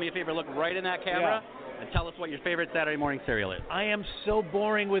Cereal. Do me a favor, look right in that camera and tell us what your favorite Saturday morning cereal is. I am so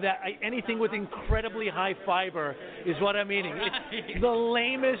boring with that. Anything with incredibly high fiber is what I'm eating. It's the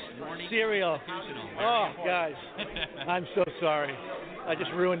lamest cereal. Oh, guys, I'm so sorry. I just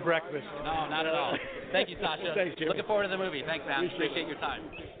ruined breakfast. No, not at all. Thank you, Sasha. Thanks, Jimmy. Looking forward to the movie. Thanks, man. Appreciate your time.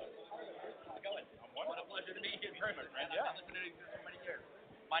 What a pleasure to meet you in person, friend. I've been listening to you for so many years.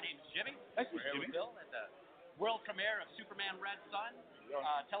 My name's Jimmy. We're here with Bill at the world premiere of Superman Red Sun.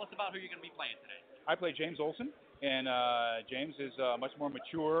 Tell us about who you're going to be playing today. I play James Olsen, and James is a much more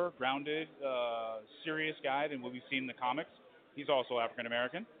mature, grounded, serious guy than what we've seen in the comics. He's also African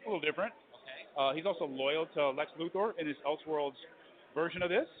American, a little different. Okay. He's also loyal to Lex Luthor in his Elseworlds version of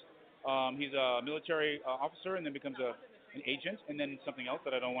this. He's a military officer and then becomes an agent and then something else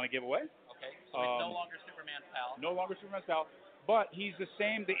that I don't want to give away. Okay. So he's no longer Superman's pal. No longer Superman's pal, but he's the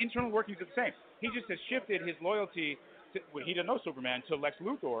same. The internal workings are the same. He just has shifted his loyalty to, well, he doesn't know Superman, to Lex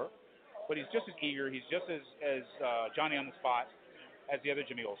Luthor, but he's just as eager. He's just as Johnny on the spot as the other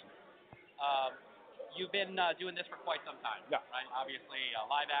Jimmy Olsen. You've been doing this for quite some time, right? Obviously,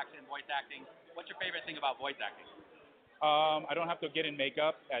 live action, voice acting. What's your favorite thing about voice acting? I don't have to get in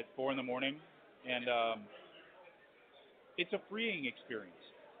makeup at 4 a.m, and it's a freeing experience.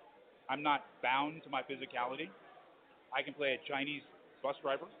 I'm not bound to my physicality. I can play a Chinese bus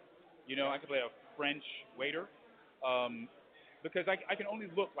driver. I can play a French waiter, because I can only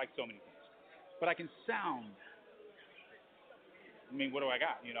look like so many things. But I can sound. I mean, what do I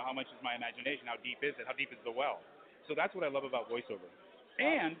got? How much is my imagination? How deep is it? How deep is the well? So that's what I love about voiceover.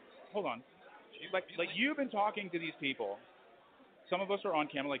 And, hold on, like you've been talking to these people. Some of us are on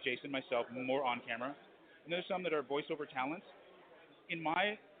camera, like Jason, myself, more on camera. And there's some that are voiceover talents. In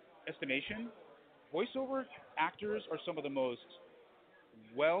my estimation, voiceover actors are some of the most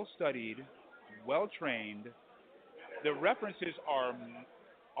well-studied, well-trained. The references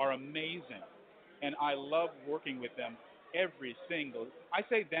are amazing. And I love working with them. Every single, I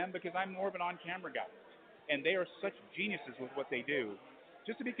say them because I'm more of an on-camera guy, and they are such geniuses with what they do.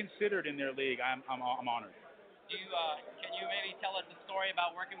 Just to be considered in their league, I'm honored. Can you maybe tell us a story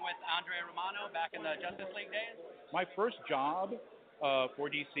about working with Andrea Romano back in the Justice League days? My first job for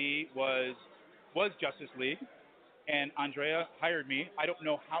DC was Justice League, and Andrea hired me. I don't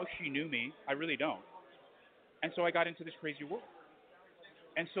know how she knew me. I really don't. And so I got into this crazy world.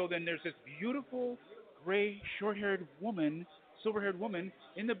 And so then there's this beautiful gray, short-haired woman, silver-haired woman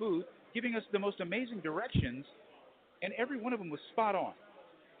in the booth giving us the most amazing directions, and every one of them was spot on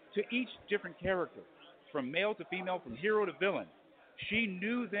to each different character, from male to female, from hero to villain. She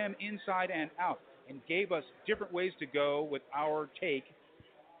knew them inside and out and gave us different ways to go with our take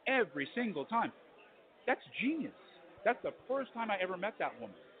every single time. That's genius. That's the first time I ever met that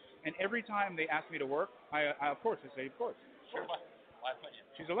woman. And every time they ask me to work, I of course, I say, of course. Sure.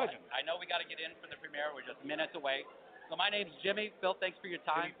 She's a legend. I know we got to get in for the premiere. We're just minutes away. So my name's Jimmy. Phil, thanks for your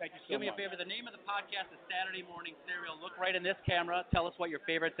time. Thank you so much. Do me a favor. The name of the podcast is Saturday Morning Cereal. Look right in this camera. Tell us what your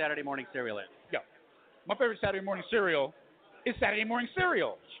favorite Saturday morning cereal is. Yeah. My favorite Saturday morning cereal is Saturday Morning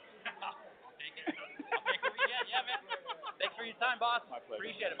Cereal. I'll take it. I'll take what we get. Yeah, man. Thanks for your time, boss. My pleasure.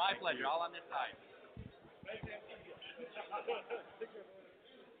 Appreciate it. My pleasure. All on this side.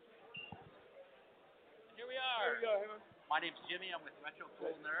 Here we are. Here we go. My name's Jimmy. I'm with Retro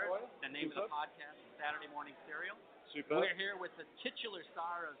Cool Nerd. The name of the podcast is Saturday Morning Cereal. Super. We're here with the titular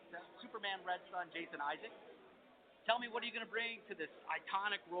star of Superman Red Sun, Jason Isaac. Tell me, what are you going to bring to this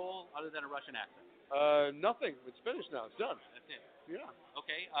iconic role other than a Russian accent? Nothing. It's finished now. It's done. That's it. Yeah.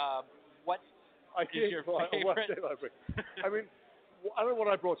 Okay. What is your favorite? I mean, I don't know what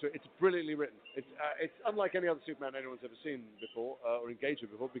I brought to it. It's brilliantly written. It's unlike any other Superman anyone's ever seen before or engaged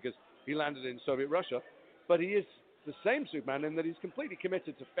with before, because he landed in Soviet Russia. But he is the same Superman in that he's completely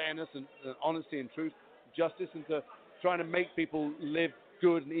committed to fairness and honesty and truth, justice, and to trying to make people live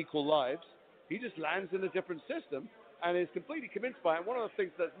good and equal lives. He just lands in a different system and is completely convinced by it. One of the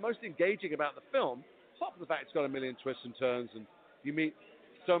things that's most engaging about the film, apart from the fact it's got a million twists and turns and you meet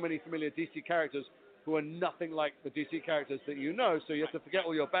so many familiar DC characters who are nothing like the DC characters that you know, so you have to forget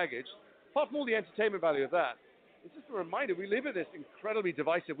all your baggage. Apart from all the entertainment value of that, it's just a reminder we live in this incredibly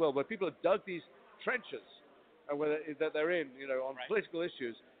divisive world where people have dug these trenches that they're in, on political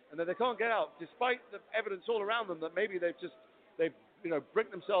issues, and that they can't get out, despite the evidence all around them that maybe they've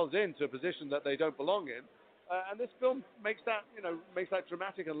bricked themselves into a position that they don't belong in. And this film makes that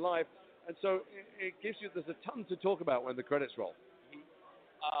dramatic and live, and so it gives you. There's a ton to talk about when the credits roll.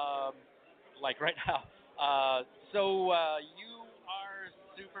 Like right now. So you are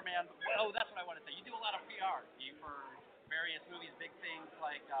Superman. Oh, that's what I want to say. You do a lot of PR for various movies, big things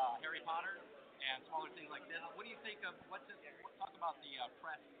like Harry Potter and smaller things like this. What do you think of talk about the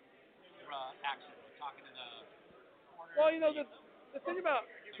press action? Talking to the reporters. Well, the thing about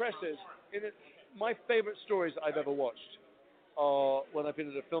press is, my favorite stories I've ever watched are when I've been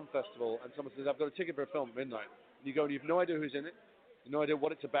at a film festival and someone says, I've got a ticket for a film at midnight. And you go and you have no idea who's in it, you have no idea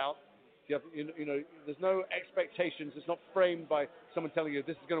what it's about. There's no expectations. It's not framed by someone telling you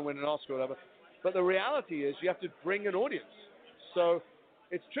this is going to win an Oscar or whatever. But the reality is you have to bring an audience. So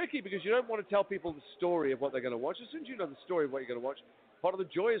it's tricky because you don't want to tell people the story of what they're going to watch. As soon as you know the story of what you're going to watch, part of the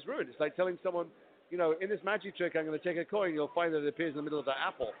joy is ruined. It's like telling someone, in this magic trick, I'm going to take a coin. You'll find that it appears in the middle of the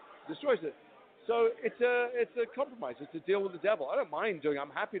apple. Destroys it. So it's a compromise. It's a deal with the devil. I don't mind doing it.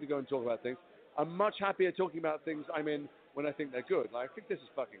 I'm happy to go and talk about things. I'm much happier talking about things I'm in when I think they're good. Like, I think this is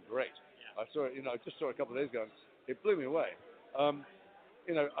fucking great. I saw it, just saw it a couple of days ago. And it blew me away.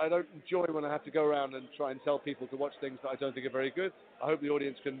 I don't enjoy when I have to go around and try and tell people to watch things that I don't think are very good. I hope the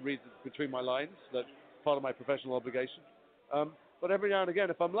audience can read between my lines. That's part of my professional obligation. But every now and again,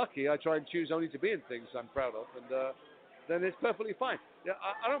 if I'm lucky, I try and choose only to be in things I'm proud of, and then it's perfectly fine. Yeah,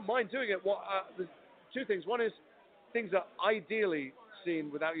 I don't mind doing it. There's two things. One is things are ideally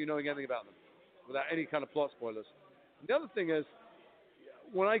seen without you knowing anything about them, without any kind of plot spoilers. And the other thing is,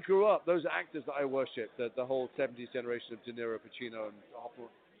 when I grew up, those actors that I worshipped, the whole 70s generation of De Niro, Pacino, and Hopper,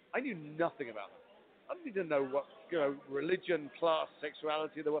 I knew nothing about them. I didn't even know what religion, class,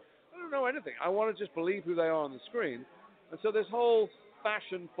 sexuality there were. I don't know anything. I want to just believe who they are on the screen. And so this whole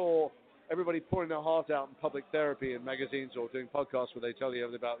fashion for everybody pouring their heart out in public therapy in magazines or doing podcasts where they tell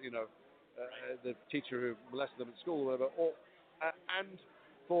you about, the teacher who molested them at school or whatever, and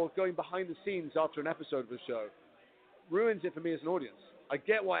for going behind the scenes after an episode of the show, ruins it for me as an audience. I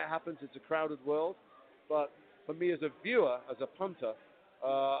get why it happens. It's a crowded world. But for me as a viewer, as a punter,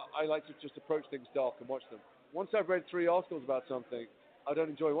 I like to just approach things dark and watch them. Once I've read 3 articles about something, I don't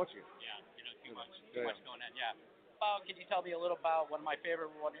enjoy watching it. Yeah, too much going in, yeah. Can you tell me a little about one of my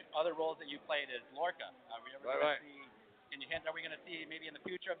favorite other roles that you played is Lorca? Are we ever going to see? Can you hint? Are we going to see maybe in the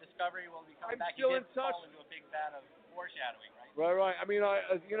future of Discovery? Will we come back? Still in touch. Fall into a big vat of foreshadowing, right? Right. I mean,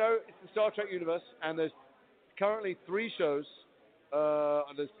 it's the Star Trek universe, and there's currently 3 shows.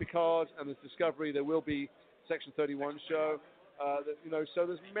 And there's Picard and there's Discovery. There will be Section 31 show. So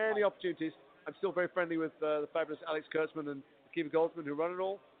there's many opportunities. I'm still very friendly with the fabulous Alex Kurtzman and Akiva Goldsman who run it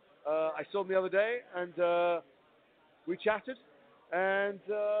all. I saw them the other day, and we chatted, and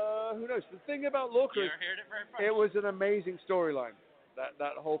who knows? The thing about Lorca is it was an amazing storyline,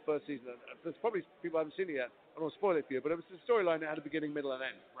 that whole first season. There's probably people who haven't seen it yet. I don't want to spoil it for you, but it was a storyline that had a beginning, middle, and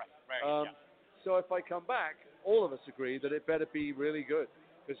end. Right. So if I come back, all of us agree that it better be really good,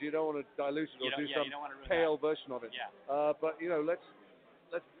 because you don't want to dilute it or do some pale version of it. Yeah. But,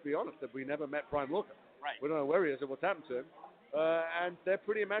 let's be honest, that we never met Prime Lorca. Right. We don't know where he is or what's happened to him. And they're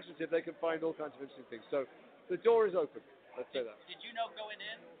pretty imaginative. They can find all kinds of interesting things. So the door is open. Let's say that. Did you know going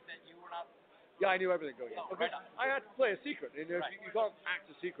in that you were not? Yeah, I knew everything going in. Right on. I had to play a secret. You can't act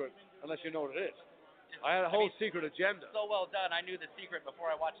a secret unless you know what it is. I had a whole secret agenda. So well done. I knew the secret before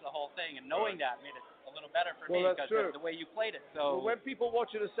I watched the whole thing, and knowing that made it a little better for me because of the way you played it. So when people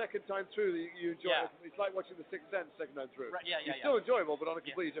watch it a second time through, you enjoy it. It's like watching The Sixth Sense second time through. Right, It's still enjoyable, but on a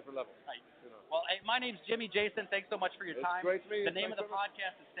completely different level. Right. Well, my name's Jimmy Jason. Thanks so much for your time. Great to meet you. The name of the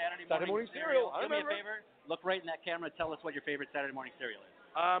podcast is Saturday Morning Serial. Do me a favor. Look right in that camera and tell us what your favorite Saturday morning cereal is.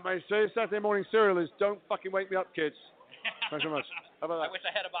 My favorite Saturday morning cereal is Don't Fucking Wake Me Up, Kids. Thanks so much. How about that? I wish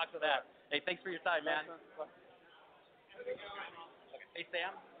I had a box of that. Hey, thanks for your time, man. Hey,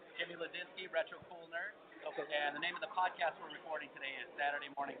 Sam. Jimmy Ladinsky, Retro Cool Nerd. And the name of the podcast we're recording today is Saturday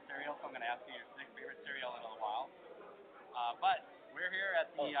Morning Cereal, so I'm going to ask you your next favorite cereal in a little while. But we're here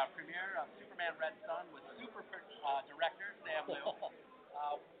at the premiere of Superman Red Sun with super director Sam Liu.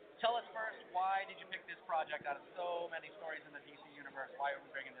 Tell us first, why did you pick this project out of so many stories in the DC universe? Why are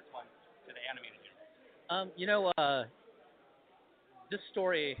we bringing this one to the animated universe? This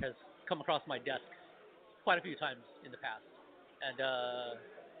story has come across my desk quite a few times in the past, and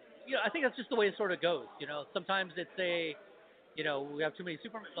I think that's just the way it sort of goes. Sometimes it's we have too many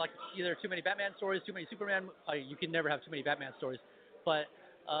either too many Batman stories, too many Superman. You can never have too many Batman stories, but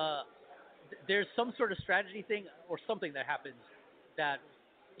there's some sort of strategy thing or something that happens that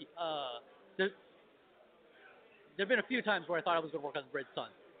there've been a few times where I thought I was going to work on Red Sun,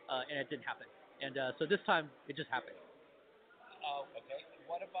 and it didn't happen, and so this time it just happened. Okay.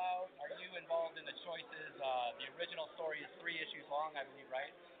 what about, are you involved in the choices? The original story is 3 issues long, I believe,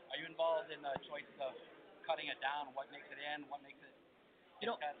 right? Are you involved in the choices of cutting it down? What makes it in? What makes it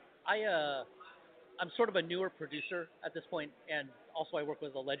cut? I'm sort of a newer producer at this point, and also I work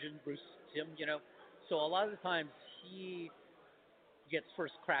with a legend, Bruce Timm, So a lot of the times he gets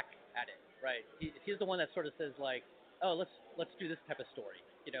first crack at it, right? He's the one that sort of says like, oh, let's do this type of story.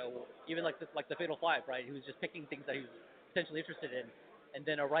 Even like the Fatal Five, right? He was just picking things that he was potentially interested in, and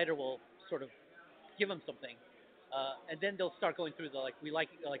then a writer will sort of give him something, and then they'll start going through the we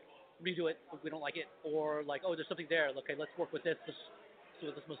like redo it, we don't like it, or like, oh, there's something there, okay, let's work with this,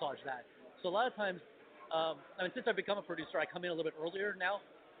 let's massage that. So a lot of times, since I've become a producer, I come in a little bit earlier now.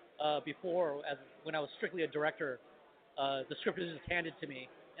 Before, when I was strictly a director, the script is just handed to me,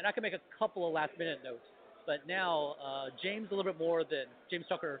 and I can make a couple of last-minute notes. But now, James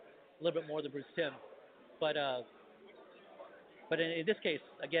Tucker, a little bit more than Bruce Timm. But in this case,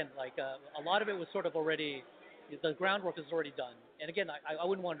 again, a lot of it was sort of already, the groundwork is already done. And again, I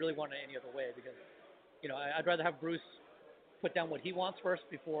wouldn't really want it any other way because, I'd rather have Bruce put down what he wants first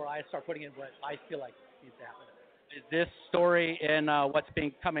before I start putting in what I feel like needs to happen. Is this story in what's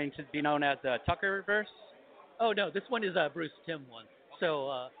coming to be known as the Tuckerverse? Oh no, this one is a Bruce Timm one.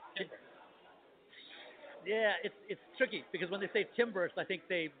 So yeah, it's tricky because when they say Timmverse, I think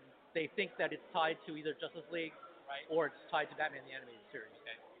they think that it's tied to either Justice League, right, or it's tied to Batman the Animated Series.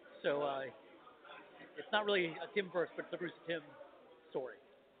 Okay. So it's not really a Timmverse, but it's a Bruce Timm story.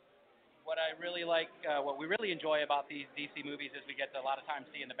 What I really like, what we really enjoy about these DC movies is we get to a lot of times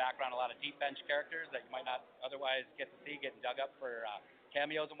see in the background a lot of deep bench characters that you might not otherwise get to see getting dug up for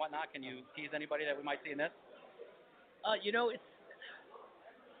cameos and whatnot. Can you tease anybody that we might see in this?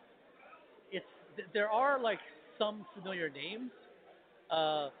 There are some familiar names,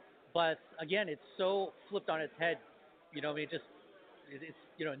 but again, it's so flipped on its head. None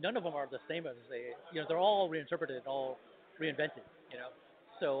of them are the same as they're all reinterpreted, all reinvented.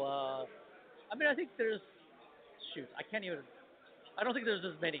 So, I think there's, I don't think there's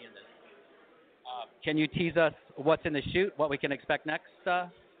as many in this. Can you tease us what's in the shoot, what we can expect next?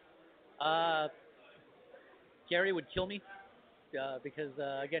 Gary would kill me because,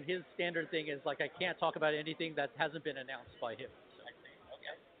 again, his standard thing is, I can't talk about anything that hasn't been announced by him. So.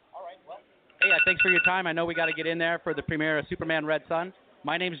 Okay. All right. Well, hey, thanks for your time. I know we got to get in there for the premiere of Superman Red Sun.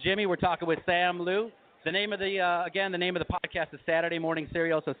 My name's Jimmy. We're talking with Sam Liu. The name of the podcast is Saturday Morning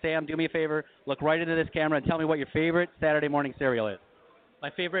Serial. So, Sam, do me a favor. Look right into this camera and tell me what your favorite Saturday morning cereal is.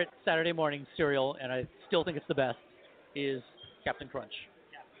 My favorite Saturday morning cereal, and I still think it's the best, is Captain Crunch.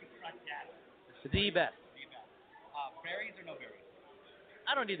 Captain Crunch, yes. The best. Berries or no berries?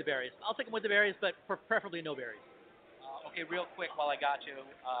 I don't need the berries. I'll take them with the berries, but preferably no berries. Okay, real quick while I got you,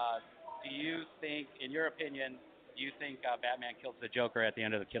 do you think, in your opinion, Batman kills the Joker at the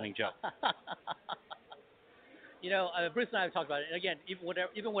end of the Killing Joke? Bruce and I have talked about it. And again,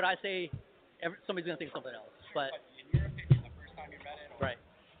 even what I say, somebody's going to think something else. But in your opinion, the first time you read it? Right.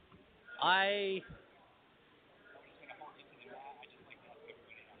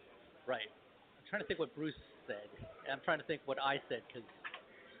 Right. I'm trying to think what Bruce said. And I'm trying to think what I said because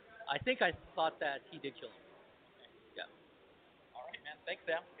I think I thought that he did kill him. Yeah. All right, man. Thanks,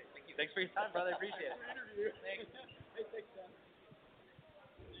 Sam. Okay, thank you. Thanks for your time, brother. I appreciate it. Thanks. Hey, thanks, Sam.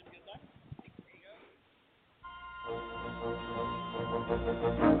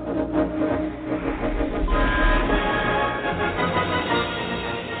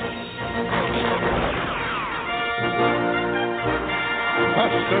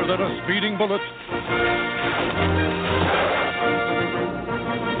 Faster than a speeding bullet.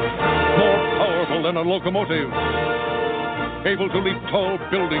 More powerful than a locomotive. Able to leap tall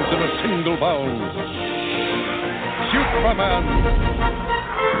buildings in a single bound. Superman.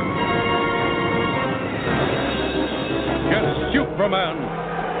 Yes, Superman.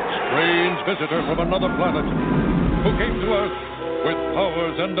 Strange visitor from another planet who came to Earth with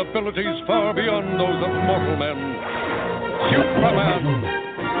powers and abilities far beyond those of mortal men. Superman.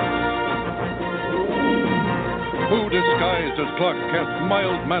 Who, disguised as Clark Kent,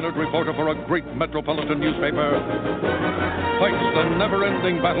 mild-mannered reporter for a great metropolitan newspaper, fights the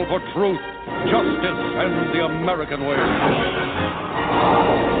never-ending battle for truth, justice, and the American way.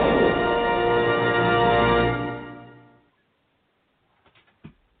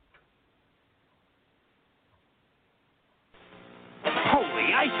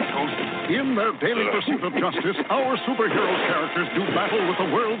 Holy icicles! In their daily pursuit of justice, our superheroes characters do battle with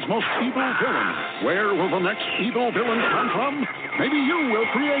the world's most evil villains. Where will the next evil villains come from? Maybe you will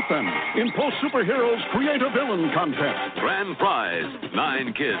create them in Post Superheroes Create a Villain Contest. Grand prize.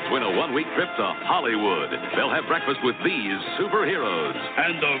 9 kids win a 1-week trip to Hollywood. They'll have breakfast with these superheroes.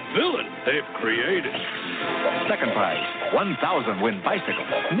 And the villain they've created. Second prize, 1,000 win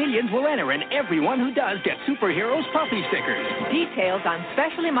bicycles. Millions will enter, and everyone who does gets Superheroes Puffy stickers. Details on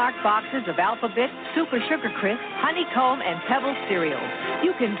specially marked boxes of Alphabet, Super Sugar Crisp, Honeycomb, and Pebble cereals.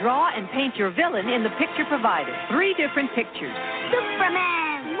 You can draw and paint your villain in the picture provided. 3 different pictures.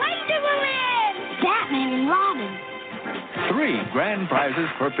 Superman, Wonder Woman, Batman and Robin. 3 grand prizes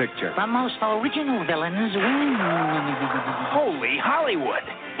per picture. The most original villains win. Holy Hollywood!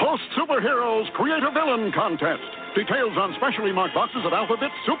 Post Superheroes Create a Villain Contest. Details on specially marked boxes of Alphabet,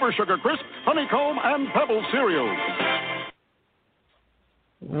 Super Sugar Crisp, Honeycomb, and Pebble cereals.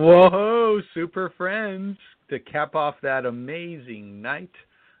 Whoa, super friends. To cap off that amazing night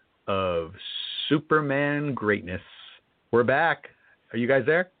of Superman greatness. We're back. Are you guys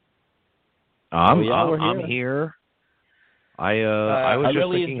there? I'm here. I was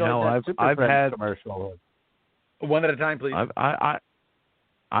just thinking how I've had commercial. One at a time, please.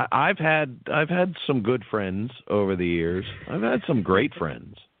 I've had some good friends over the years. I've had some great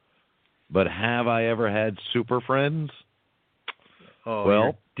friends, but have I ever had super friends? Oh,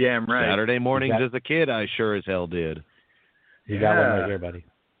 well, you're damn right. Saturday mornings as a kid, I sure as hell did. You got one right here, buddy.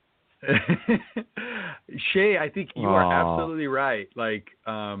 Shea, I think you are absolutely right. Like,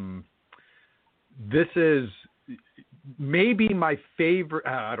 this is maybe my favorite.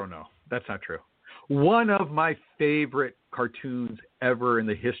 I don't know. That's not true. One of my favorite cartoons ever in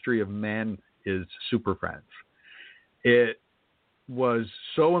the history of man is Super Friends. It was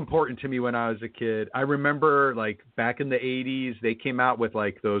so important to me when I was a kid. I remember, like, back in the 80s, they came out with,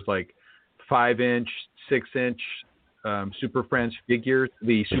 like, those, like, 5-inch, 6-inch Super Friends figures,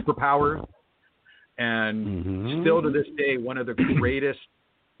 the superpowers. And still to this day, one of the greatest.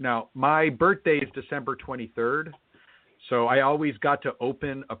 Now, my birthday is December 23rd. So I always got to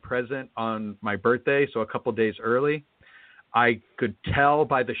open a present on my birthday, so a couple days early. I could tell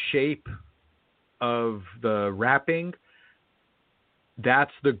by the shape of the wrapping,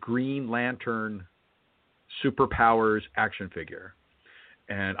 that's the Green Lantern Superpowers action figure.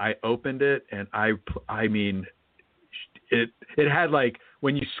 And I opened it, and I mean, it had, like,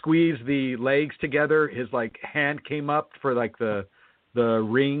 when you squeeze the legs together, his, like, hand came up for, like, the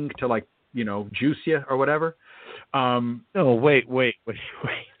ring to, like, you know, juice you or whatever. No, wait.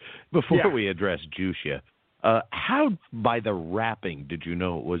 Before we address Juicia, how by the wrapping did you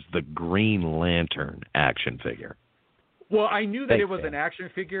know it was the Green Lantern action figure? Well, I knew that it was an action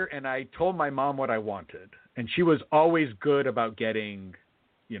figure, and I told my mom what I wanted. And she was always good about getting,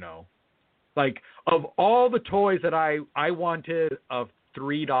 you know, like, of all the toys that I wanted a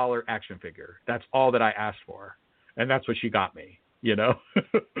 $3 action figure. That's all that I asked for. And that's what she got me. You know,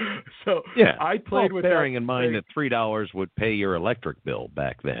 so yeah, I played with bearing in mind that $3 would pay your electric bill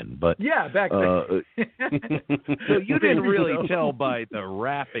back then. But yeah, back then. So you didn't really tell by the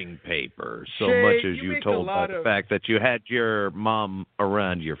wrapping paper so Shea, much as you told by the fact that you had your mom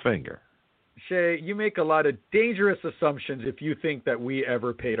around your finger. Shea, you make a lot of dangerous assumptions if you think that we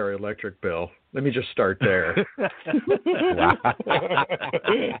ever paid our electric bill. Let me just start there.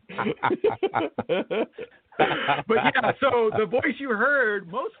 But yeah, so the voice you heard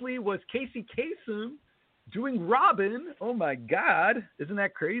mostly was Casey Kasem doing Robin. Oh my God, isn't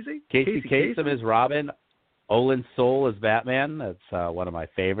that crazy? Casey Kasem is Robin. Olin Soul is Batman. That's one of my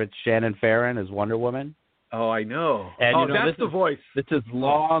favorites. Shannon Farron is Wonder Woman. Oh, I know. And you know, that's the voice. This is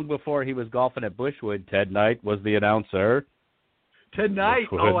long before he was golfing at Bushwood. Ted Knight was the announcer. Ted Knight.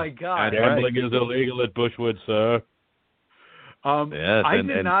 Oh my God. Gambling is illegal at Bushwood, sir. Yes, and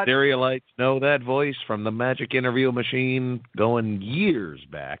Serialites know that voice from the Magic Interview Machine going years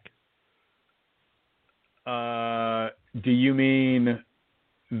back. Do you mean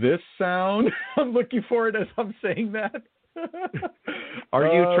this sound? I'm looking for it as I'm saying that. Are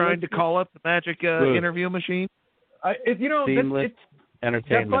you trying to call up the Magic Interview Machine? Seamless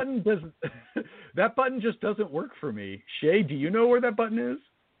entertainment. That button just doesn't work for me. Shea, do you know where that button is?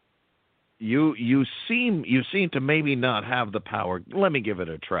 You seem to maybe not have the power. Let me give it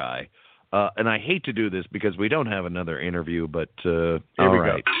a try. And I hate to do this because we don't have another interview, but here we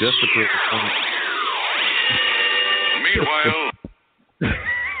go. Just to prove Meanwhile,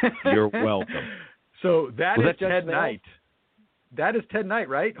 you're welcome. So that is Ted Knight. That is Ted Knight,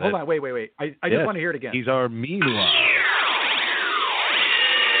 right? Hold on, wait. I just want to hear it again. He's our meanwhile.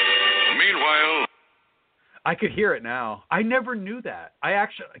 Meanwhile. I could hear it now. I never knew that.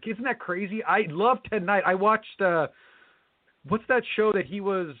 Isn't that crazy? I love Ted Knight. I watched, what's that show that he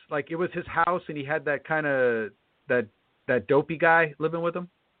was, like, it was his house and he had that kind of, that dopey guy living with him?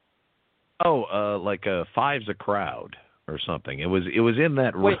 Oh, like Five's a Crowd or something. It was in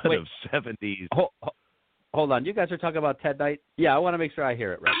that run of 70s. Hold on. You guys are talking about Ted Knight? Yeah, I want to make sure I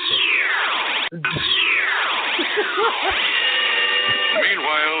hear it right.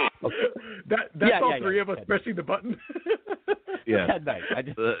 Meanwhile, that's all three of us pressing the button. Yeah. Ted Knight.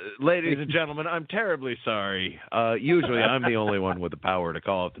 Ladies and gentlemen, I'm terribly sorry. Usually I'm the only one with the power to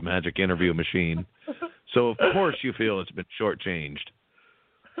call up the magic interview machine. So of course you feel it's been shortchanged.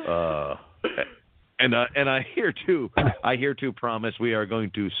 And I hear to promise we are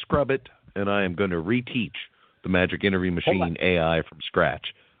going to scrub it, and I am going to reteach the magic interview machine AI from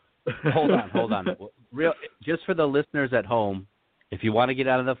scratch. Hold on. Just for the listeners at home, if you want to get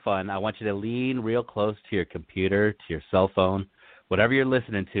out of the fun, I want you to lean real close to your computer, to your cell phone, whatever you're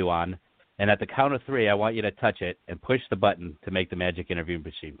listening to on, and at the count of 3, I want you to touch it and push the button to make the magic interview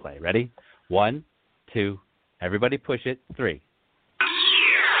machine play. Ready? 1, 2, everybody push it, 3.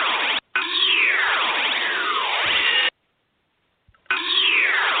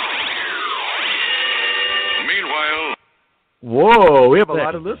 meanwhile, whoa, we have a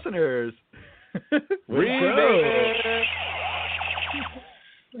lot of listeners.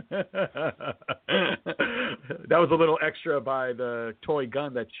 That was a little extra by the toy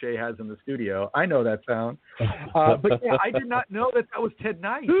gun that Shea has in the studio. I know that sound. But yeah, I did not know that was Ted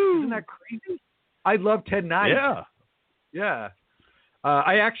Knight. Isn't that crazy? I love Ted Knight. Yeah.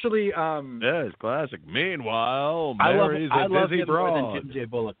 I actually yeah, it's classic. Meanwhile, Mary's a busy broad. More than Jim J.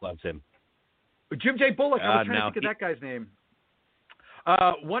 Bullock loves him. Jim J. Bullock. I was trying to think of that guy's name.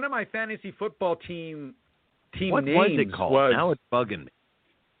 One of my fantasy football team what names was it called? Now it's bugging me.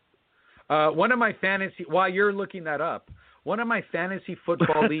 One of my fantasy. While you're looking that up, one of my fantasy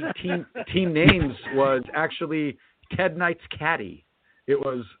football league team names was actually Ted Knight's Caddy.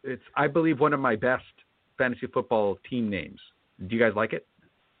 It's I believe one of my best fantasy football team names. Do you guys like it?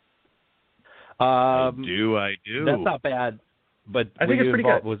 I do. That's not bad. But I think it's pretty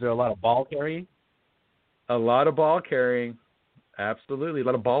good. Was there a lot of ball carrying? A lot of ball carrying. Absolutely. A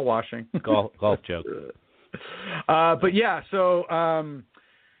lot of ball washing. Golf joke. But yeah, so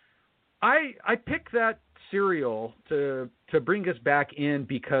I picked that serial to bring us back in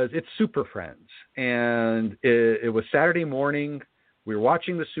because it's Super Friends. And it was Saturday morning. We were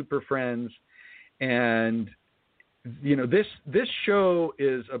watching the Super Friends. And, you know, this show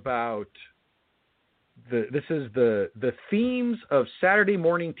is about the themes of Saturday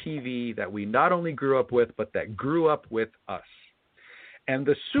morning TV that we not only grew up with, but that grew up with us. And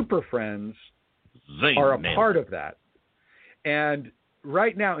the Super Friends are a part of that. And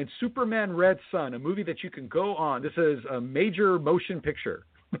right now in Superman Red Sun, a movie that you can go on, this is a major motion picture.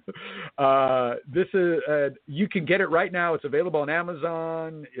 This is you can get it right now. It's available on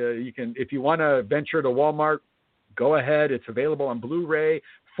Amazon. You can, if you want to venture to Walmart, go ahead. It's available on Blu-ray,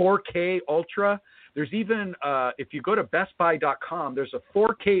 4K Ultra. There's even, if you go to bestbuy.com, there's a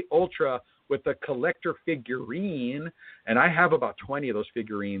 4K Ultra with a collector figurine, and I have about 20 of those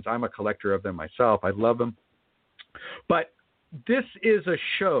figurines. I'm a collector of them myself. I love them. But this is a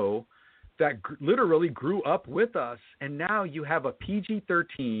show that literally grew up with us, and now you have a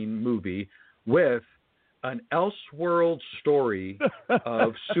PG-13 movie with an Elseworld story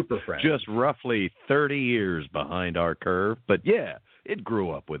of Super Friends. Just roughly 30 years behind our curve, but yeah, it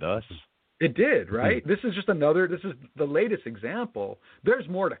grew up with us. It did, right? This is the latest example. There's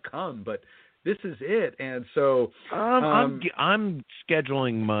more to come, but this is it. And so I'm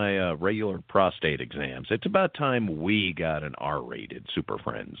scheduling my regular prostate exams. It's about time we got an R-rated Super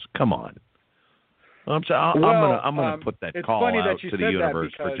Friends. Come on. I'm gonna put that call out to the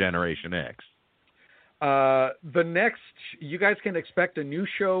universe for Generation X. The next, you guys can expect a new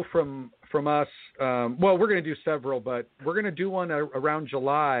show from us. Well, we're going to do several, but we're going to do one around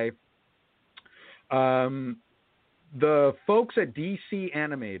July. The folks at DC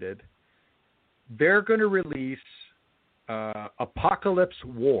Animated, they're going to release Apocalypse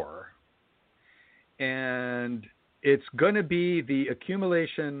War, and it's going to be the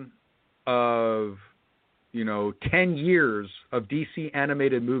accumulation of 10 years of DC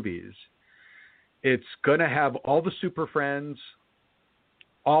animated movies. It's going to have all the Super Friends,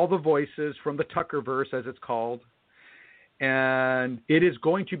 all the voices from the Tuckerverse, as it's called, and it is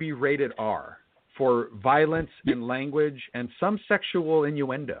going to be rated R for violence and language and some sexual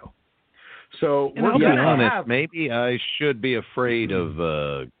innuendo. So I'll be honest, maybe I should be afraid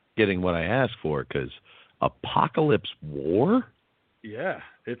of getting what I asked for, because Apocalypse War? Yeah,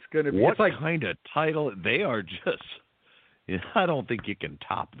 it's going to be. What it's like, kind of title? They are just. I don't think you can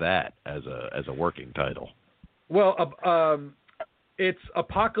top that as a working title. Well, it's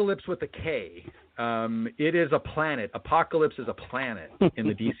Apocalypse with a K. It is a planet. Apocalypse is a planet in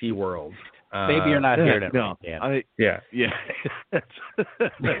the DC world. Maybe you're not hearing it no, right, Yeah. But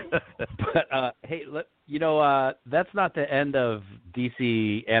hey, that's not the end of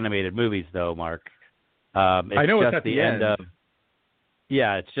DC animated movies, though, Mark. It's I know just it's at the end of.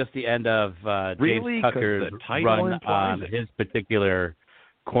 Yeah, it's just the end of really? James Tucker's run on his particular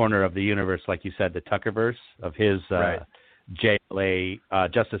corner of the universe, like you said, the Tuckerverse of his JLA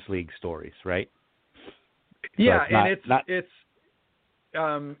Justice League stories, right? Yeah, so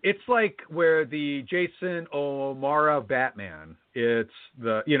it's like where the Jason O'Mara Batman. It's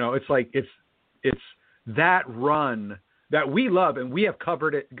it's that run that we love, and we have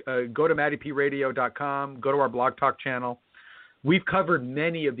covered it. Go to MattyPRadio.com. Go to our Blog Talk channel. We've covered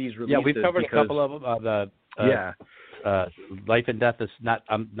many of these releases. Yeah, we've covered a couple of them. Life and Death is not.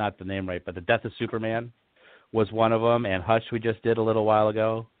 I'm not the name right, but The Death of Superman was one of them, and Hush we just did a little while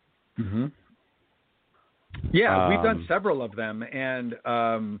ago. Mm-hmm. Yeah, we've done several of them, and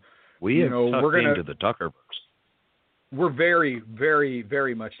we have tucked into the Tuckerverse. We're very, very,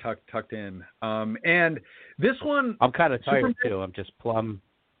 very much tucked in. And this one, I'm kind of tired too. I'm just plumb.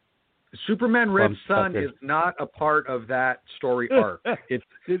 Superman Red Sun is not a part of that story arc. It's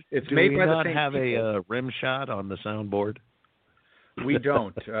made by the same have people. A rim shot on the soundboard? We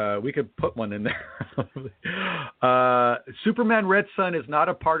don't. We could put one in there. Superman Red Sun is not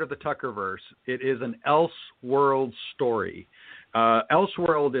a part of the Tuckerverse. It is an Elseworld story.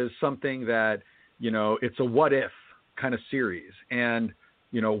 Elseworld is something that, it's a what if kind of series. And,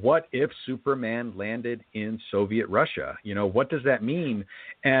 what if Superman landed in Soviet Russia? What does that mean?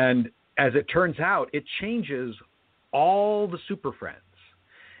 And as it turns out, it changes all the Super Friends.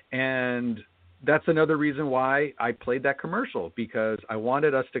 And that's another reason why I played that commercial, because I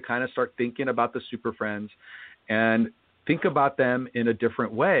wanted us to kind of start thinking about the Super Friends and think about them in a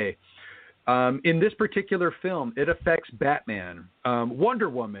different way. In this particular film, it affects Batman, Wonder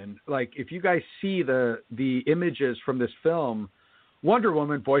Woman. Like, if you guys see the images from this film, Wonder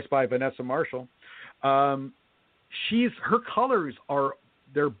Woman, voiced by Vanessa Marshall, her colors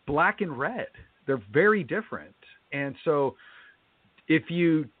they're black and red. They're very different. And so if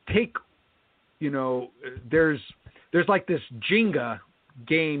you take, there's like this Jenga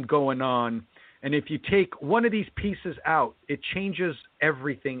game going on, and if you take one of these pieces out, it changes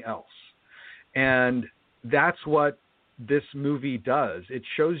everything else. And that's what this movie does. It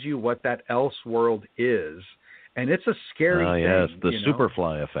shows you what that Elseworld is. And it's a scary thing. Yes, the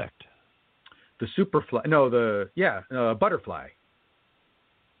Superfly effect. The Superfly. No, Butterfly.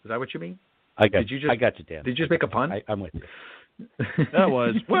 Is that what you mean? I got you, Dan. Did you just make a pun? I'm with you. That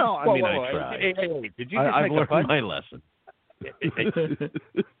was, well, I mean, whoa. I tried. Hey, did you just I've make a pun? learned my lesson.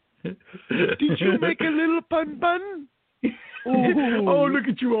 Did you make a little pun? Oh, look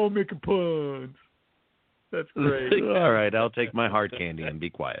at you all making puns. That's great. All right, I'll take my hard candy and be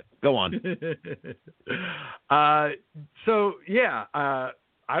quiet. Go on. I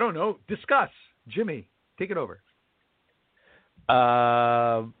don't know. Discuss. Jimmy, take it over.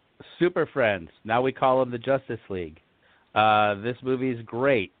 Super Friends. Now we call them the Justice League. This movie is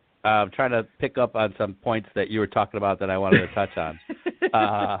great. I'm trying to pick up on some points that you were talking about that I wanted to touch on.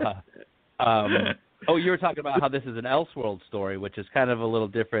 You were talking about how this is an Elseworld story, which is kind of a little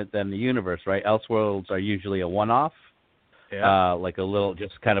different than the universe, right? Elseworlds are usually a one-off, like a little,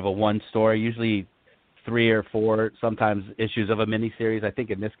 just kind of a one story, usually 3 or 4, sometimes issues of a miniseries. I think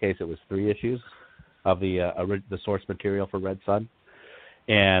in this case it was 3 issues of the source material for Red Sun.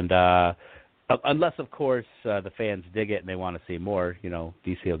 And unless, of course, the fans dig it and they want to see more,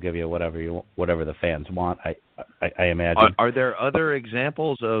 DC will give you whatever the fans want, I imagine. Are there other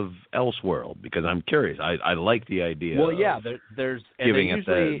examples of Elseworld? Because I'm curious. I like the idea. Well, yeah, there's giving it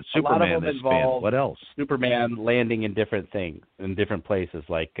the Superman a lot of them involve what else? Superman landing in different things, in different places.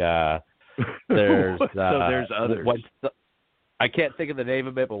 Like there's so there's others. I can't think of the name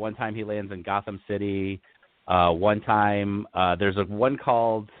of it, but one time he lands in Gotham City. One time there's one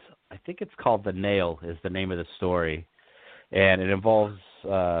called, I think it's called The Nail is the name of the story, and it involves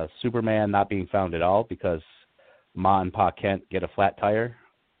Superman not being found at all because Ma and Pa Kent get a flat tire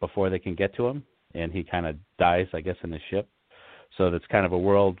before they can get to him, and he kind of dies, I guess, in the ship. So that's kind of a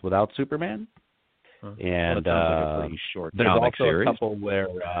world without Superman. And like a short there's comic also series. a couple where,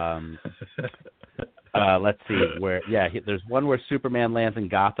 let's see, there's one where Superman lands in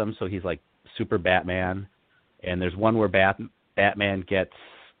Gotham, so he's like Super Batman, and there's one where Batman gets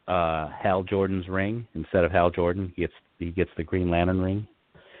Hal Jordan's ring instead of Hal Jordan. He gets gets the Green Lantern ring.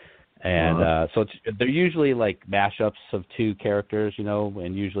 And so they're usually like mashups of two characters,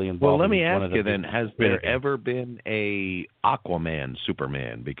 and usually involving. Well, let me ask you then: has there ever been a Aquaman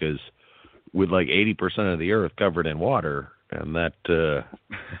Superman? Because with like 80% of the Earth covered in water, and that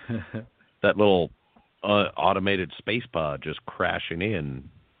that little automated space pod just crashing in,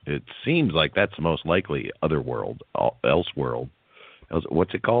 it seems like that's the most likely Elseworld.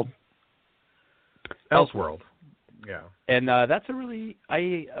 What's it called? Elseworld. Yeah. And that's a really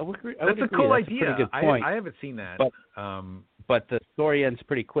that's a cool idea. Pretty good point. I haven't seen that. But the story ends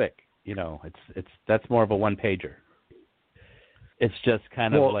pretty quick. That's more of a one-pager. It's just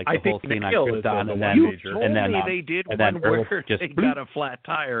kind of like the whole scene on Krypton, and then they did one where they got a flat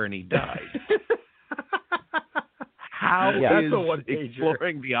tire and he died. How is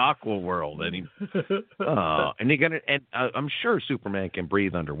exploring the Aqua world? And I'm sure Superman can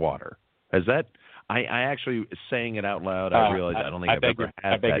breathe underwater. Has that? I actually saying it out loud. I realize I don't think I've ever had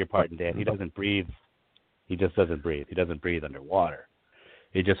that. I beg your pardon, Dan. He doesn't breathe. He just doesn't breathe. He doesn't breathe underwater.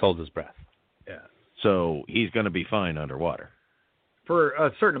 He just holds his breath. Yeah. So he's going to be fine underwater for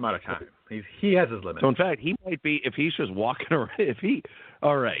a certain amount of time. He has his limits. So in fact, he might be if he's just walking around.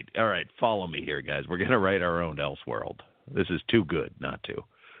 All right. Follow me here, guys. We're going to write our own Elseworld. This is too good not to.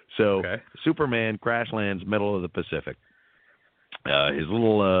 So Superman crash lands middle of the Pacific. His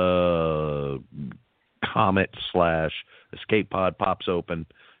little comet / escape pod pops open.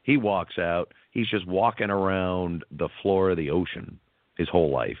 He walks out. He's just walking around the floor of the ocean his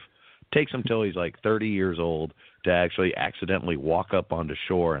whole life. Takes him till he's like 30 years old to actually accidentally walk up onto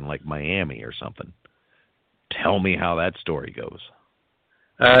shore in like Miami or something. Tell me how that story goes.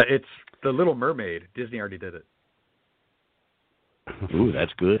 It's The Little Mermaid. Disney already did it. Ooh,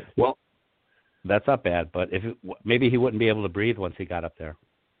 that's good. Well, that's not bad, but maybe he wouldn't be able to breathe once he got up there.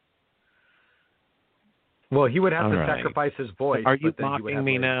 Well, he would have to sacrifice his voice. Are you mocking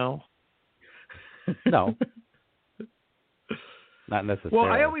me now? No. Not necessarily. Well,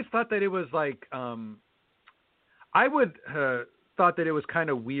 I always thought that it was like, I would thought that it was kind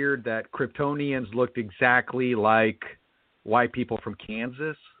of weird that Kryptonians looked exactly like white people from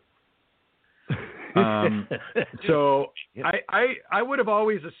Kansas. So I would have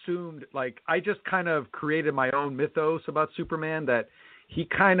always assumed, like, I just kind of created my own mythos about Superman, that he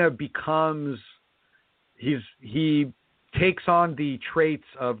kind of becomes, he takes on the traits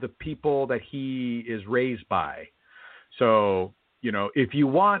of the people that he is raised by. So, if you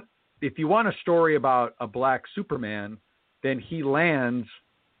want a story about a black Superman, then he lands,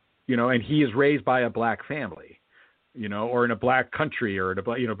 and he is raised by a black family, or in a black country or in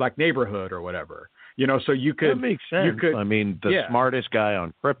a black neighborhood or whatever. So you could. That makes sense. I mean, the yeah. smartest guy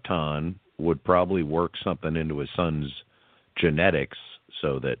on Krypton would probably work something into his son's genetics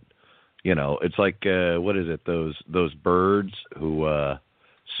so that, it's like, what is it? Those birds who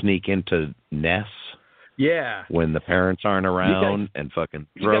sneak into nests. Yeah. When the parents aren't around and fucking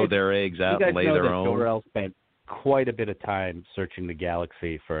throw their eggs out and lay their own. Jor-El spent quite a bit of time searching the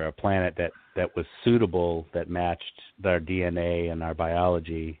galaxy for a planet that was suitable, that matched their DNA and our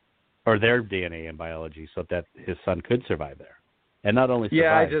biology, or their DNA and biology, so that his son could survive there. And not only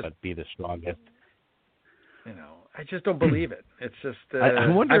survive, but be the strongest. I just don't believe it. It's just. I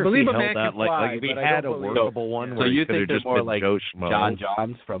wonder if believe he a man held out can fly, like if he had a workable one. So you think they're just more like Joe Schmo. John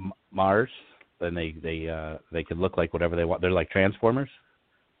Johns from Mars? Then they can look like whatever they want. They're like Transformers?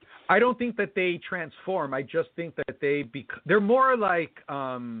 I don't think that they transform. I just think that they're more like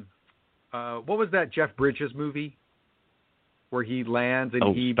what was that Jeff Bridges movie where he lands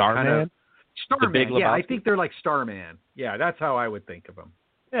and he Starman? Starman. Yeah, I think they're like Starman. Yeah, that's how I would think of them.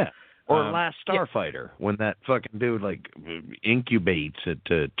 Yeah. Or Last Starfighter, when that fucking dude like incubates it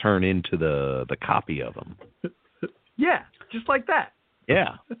to turn into the copy of him. Yeah, just like that.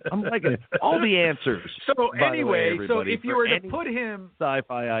 Yeah, I'm liking it. All the answers. So anyway, way, so if you were to put him,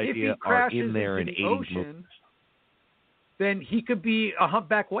 sci-fi idea are in there in 80s ocean, movies, then he could be a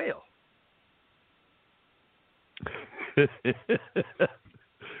humpback whale.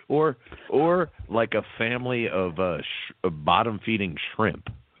 or like a family of bottom-feeding shrimp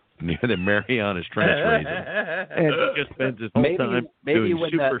near the Marianas Trench raisin, and he just spends his whole time doing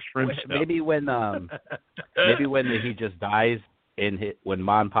shrimp stuff. Maybe when he just dies. When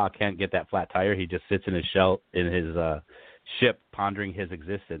Mom and Pa can't get that flat tire, he just sits in his ship, pondering his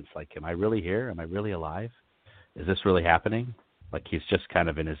existence. Like, am I really here? Am I really alive? Is this really happening? Like, he's just kind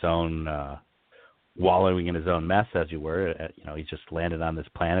of in his own, wallowing in his own mess, as you were. He just landed on this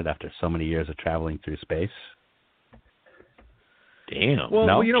planet after so many years of traveling through space. Damn. Well,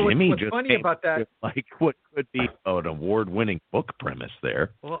 no, you know Jimmy what's just funny came about that? with, like what could be an award-winning book premise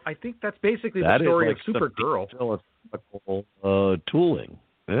there. Well, I think that's basically That the story is of like Supergirl. Philosophical tooling.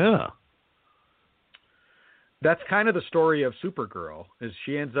 Yeah. That's kind of the story of Supergirl. Is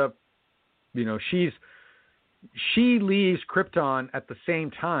she ends up, she leaves Krypton at the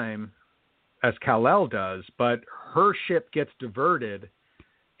same time as Kal-El does, but her ship gets diverted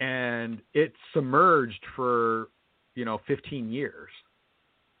and it's submerged for 15 years.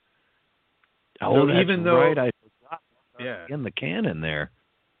 Oh, so that's even though, right. I forgot. Yeah. In the canon there.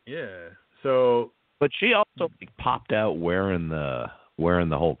 Yeah. So, but she also popped out wearing the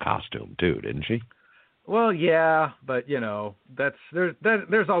whole costume too, didn't she? Well, yeah, but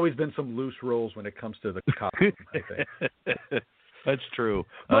there's always been some loose rules when it comes to the costume, I think. That's true.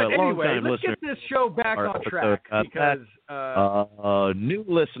 But anyway, let's get this show back on track because new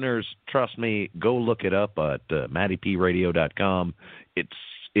listeners, trust me, go look it up at MattyPRadio.com.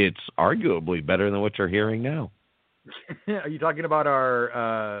 It's arguably better than what you're hearing now. Are you talking about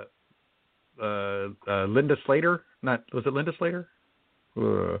our Linda Slater? Was it Linda Slater?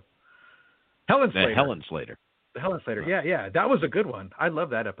 Helen Slater. Helen Slater. Helen Slater. Yeah. That was a good one. I love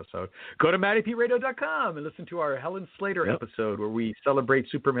that episode. Go to MattyPRadio.com and listen to our Helen Slater episode where we celebrate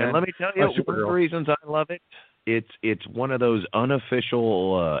Superman. And let me tell you, one of the reasons I love it, it's one of those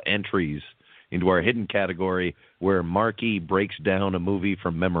unofficial entries into our hidden category where Marke breaks down a movie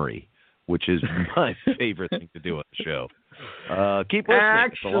from memory, which is my favorite thing to do on the show. Keep listening.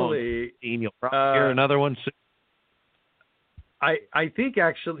 Actually, you'll probably hear another one soon. I think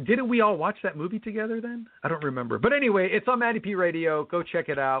actually, didn't we all watch that movie together then? I don't remember. But anyway, it's on Matty P Radio. Go check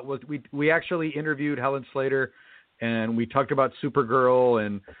it out. We actually interviewed Helen Slater, and we talked about Supergirl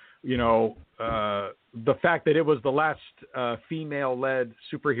and, the fact that it was the last female-led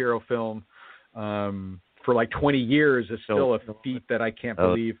superhero film for like 20 years is still a feat that I can't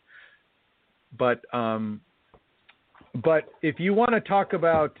believe. But if you want to talk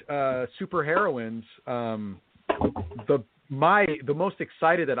about superheroines, the most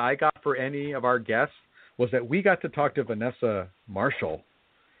excited that I got for any of our guests was that we got to talk to Vanessa Marshall.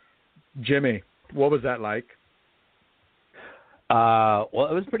 Jimmy, what was that like? Well,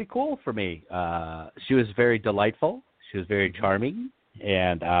 it was pretty cool for me. She was very delightful. She was very charming,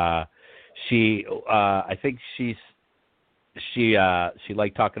 and I think she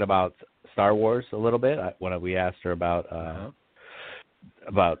liked talking about Star Wars a little bit when we asked her about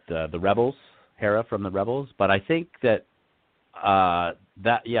the Rebels, Hera from the Rebels. But I think that I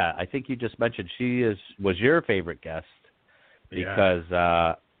think you just mentioned she was your favorite guest because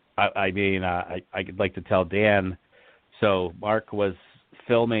I'd like to tell Dan. So Mark was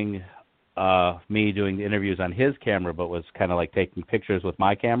filming me doing the interviews on his camera, but was kind of like taking pictures with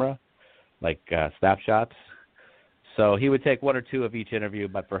my camera, like snapshots. So he would take one or two of each interview,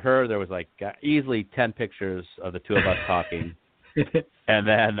 but for her there was like easily 10 pictures of the two of us talking. And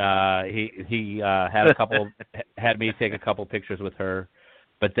then he had me take a couple pictures with her,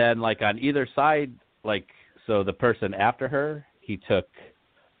 but then like on either side, like so the person after her, he took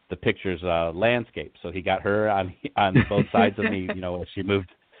the pictures landscape. So he got her on both sides of me, as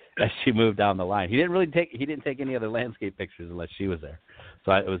she moved down the line. He didn't take any other landscape pictures unless she was there.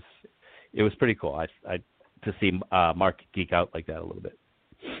 So it was pretty cool. I to see Mark geek out like that a little bit.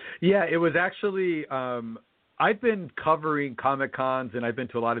 Yeah, it was actually. I've been covering Comic-Cons and I've been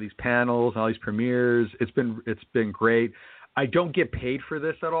to a lot of these panels and all these premieres. It's been great. I don't get paid for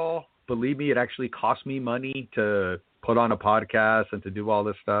this at all. Believe me, it actually costs me money to put on a podcast and to do all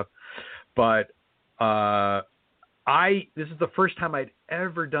this stuff. But this is the first time I'd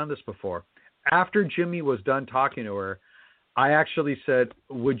ever done this before. After Jimmy was done talking to her, I actually said,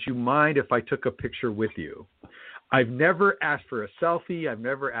 "Would you mind if I took a picture with you?" I've never asked for a selfie. I've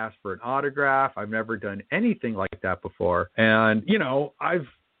never asked for an autograph. I've never done anything like that before. And, I've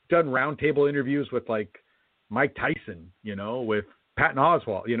done roundtable interviews with like Mike Tyson, with Patton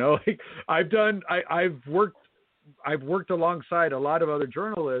Oswalt, I've worked alongside a lot of other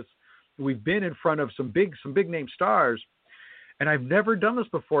journalists. We've been in front of some big name stars, and I've never done this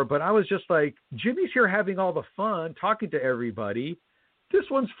before, but I was just like, Jimmy's here having all the fun, talking to everybody. This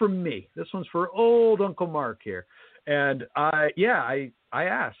one's for me. This one's for old Uncle Mark here. And I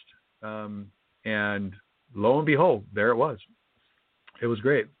asked, and lo and behold, there it was. It was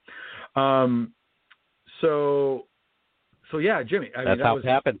great. So yeah, Jimmy. That's how it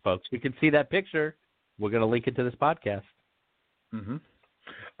happened, folks. We can see that picture. We're going to link it to this podcast. Mm-hmm.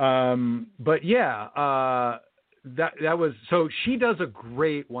 But yeah, that was, so she does a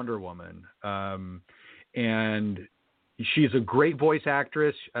great Wonder Woman. And she's a great voice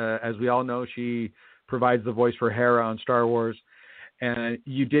actress. As we all know, she provides the voice for Hera on Star Wars. and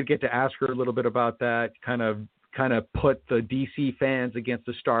you did get to ask her a little bit about that, kind of put the DC fans against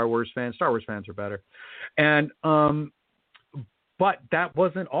the Star Wars fans. Star Wars fans are better. And but that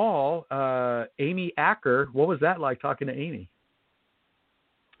wasn't all. Amy Acker, what was that like talking to Amy?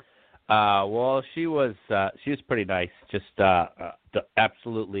 Well, she was pretty nice, just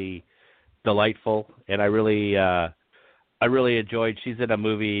absolutely delightful, and I really enjoyed. She's in a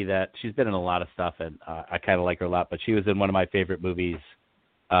movie that she's been in a lot of stuff, and I kind of like her a lot. But she was in one of my favorite movies,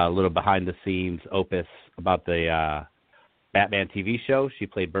 a little behind the scenes opus about the Batman TV show. She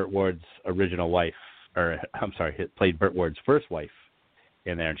played Burt Ward's original wife, played Burt Ward's first wife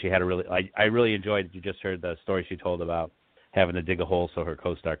in there, and she had a really. I really enjoyed. You just heard the story she told about having to dig a hole so her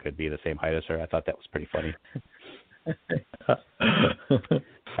co-star could be the same height as her. I thought that was pretty funny.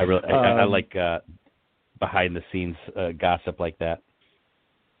 I like behind the scenes gossip like that.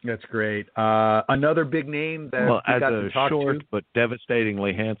 That's great. Another big name that we got to talk to. As a short but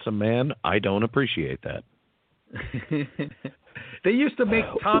devastatingly handsome man, I don't appreciate that. They used to make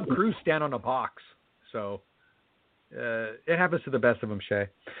Tom Cruise stand on a box, so it happens to the best of them, Shea.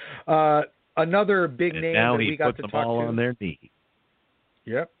 Another big name that we got to talk to. Now he put the ball on their knee.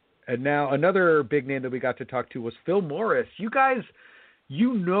 Yep. And now another big name that we got to talk to was Phil Morris. You guys,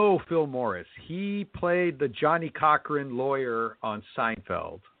 you know Phil Morris. He played the Johnny Cochran lawyer on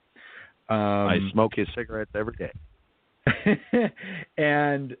Seinfeld. I smoke his cigarettes every day.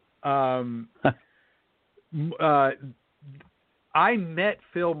 And I met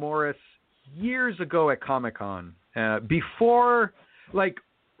Phil Morris years ago at Comic-Con. Before, like,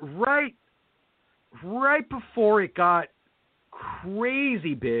 right before it got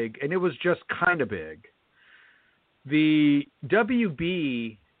crazy big, and it was just kind of big. The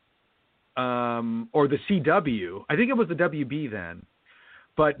WB, or the CW, I think it was the WB then,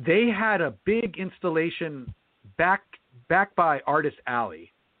 but they had a big installation back by Artist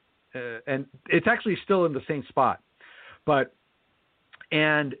Alley, and it's actually still in the same spot.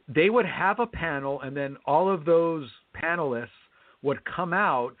 And they would have a panel, and then all of those panelists would come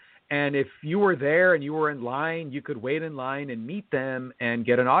out. And if you were there and you were in line, you could wait in line and meet them and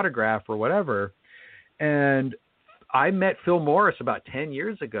get an autograph or whatever. And I met Phil Morris about 10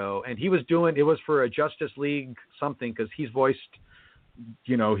 years ago, and he was it was for a Justice League something, because he's voiced,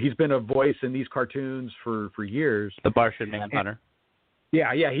 he's been a voice in these cartoons for years. The Martian Manhunter.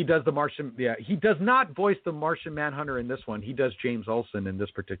 Yeah, he does the Martian. Yeah, he does not voice the Martian Manhunter in this one. He does James Olsen in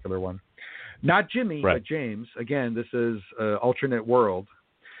this particular one. Not Jimmy, right, but James. Again, this is alternate world.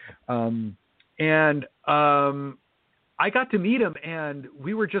 I got to meet him, and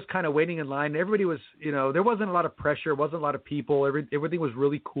we were just kind of waiting in line. Everybody was, there wasn't a lot of pressure. Wasn't a lot of people. Everything was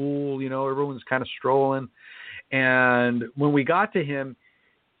really cool. Everyone was kind of strolling. And when we got to him,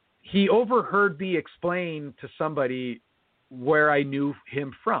 he overheard me explain to somebody where I knew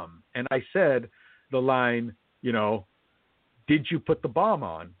him from. And I said the line, did you put the bomb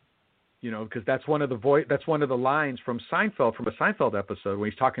on? Because that's one of the lines from Seinfeld, from a Seinfeld episode when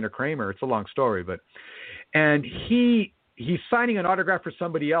he's talking to Kramer. It's a long story, and he's signing an autograph for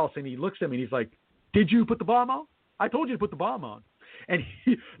somebody else, and he looks at me and he's like, "Did you put the bomb on? I told you to put the bomb on." And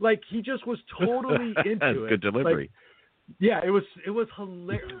he just was totally into it. Good delivery. Yeah, it was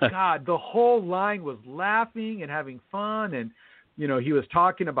hilarious. God, the whole line was laughing and having fun, and he was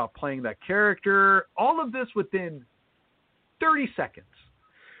talking about playing that character. All of this within 30 seconds.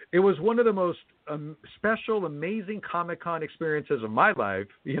 It was one of the most special, amazing Comic-Con experiences of my life,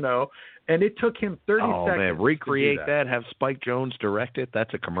 and it took him 30 seconds. Oh, man, recreate that, have Spike Jonze direct it.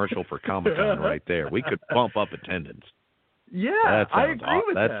 That's a commercial for Comic-Con right there. We could bump up attendance. Yeah, I agree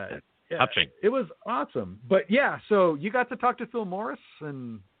with that. Yeah, touching. It was awesome. But, yeah, so you got to talk to Phil Morris,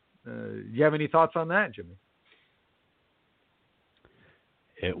 and you have any thoughts on that, Jimmy?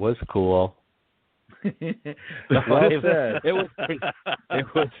 It was cool. It was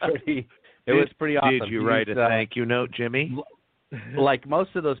pretty awesome. Did you write a thank you note, Jimmy? Like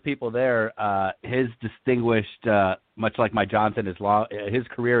most of those people there, his distinguished, much like my Johnson, his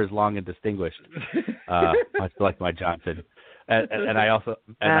career is long and distinguised, much like my Johnson. And I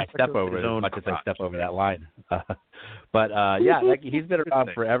step over it as much as I step over that line. He's been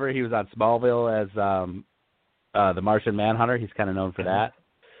around forever. He was on Smallville as the Martian Manhunter. He's kind of known for that,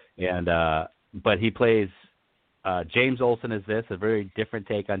 and. But he plays James Olsen is a very different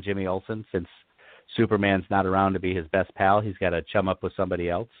take on Jimmy Olsen, since Superman's not around to be his best pal. He's got to chum up with somebody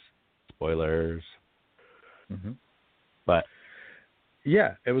else. Spoilers. Mm-hmm. But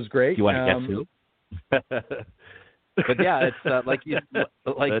yeah, it was great. You want to guess who? But yeah, it's like you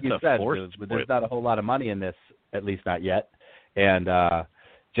said, there's not a whole lot of money in this, at least not yet. And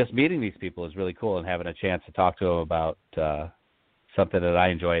just meeting these people is really cool, and having a chance to talk to them about something that I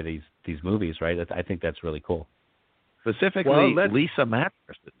enjoy these movies, right? I think that's really cool. Specifically, Lisa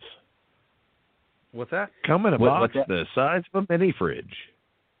mattresses. What's that? Come in a box the size of a mini fridge.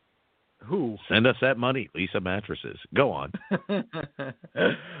 Who? Send us that money, Lisa mattresses. Go on.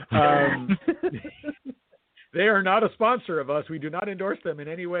 They are not a sponsor of us. We do not endorse them in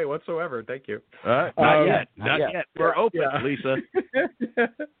any way whatsoever. Thank you. Not yet. Not yet. We're open, Lisa.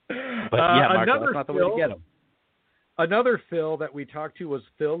 But Mark, that's not the way to get them. Another Phil that we talked to was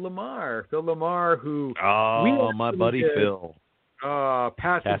Phil LaMarr. Phil LaMarr, who my buddy Phil.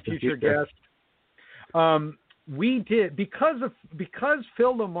 Past and future guest. We did because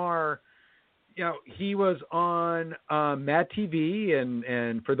Phil LaMarr, he was on Mad TV,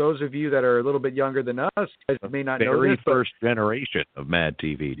 and for those of you that are a little bit younger than us, you guys may not know this. Very first generation of Mad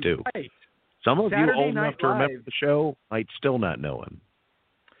TV too. Right. Some of Saturday you old Night enough to remember the show might still not know him.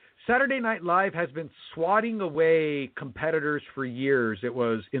 Saturday Night Live has been swatting away competitors for years. It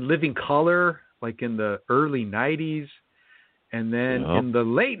was in living color, like in the early 90s, and then in the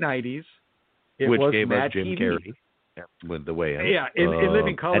late 90s, it which was gave Mad us Jim TV. Carrey. With the way in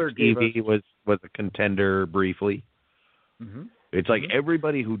living color, gave TV us... was a contender briefly. Mm-hmm. It's like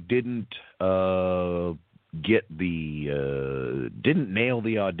everybody who didn't didn't nail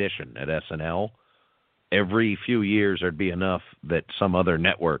the audition at SNL. Every few years, there'd be enough that some other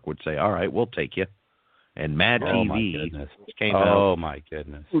network would say, "All right, we'll take you." And Mad TV came out. Oh my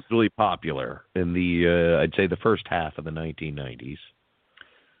goodness! Hugely popular in the I'd say the first half of the 1990s.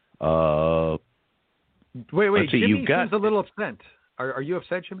 Wait, Jimmy seems a little upset. Are you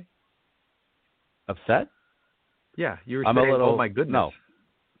upset, Jimmy? Upset? Yeah, you were I'm saying, a little, oh my goodness. No.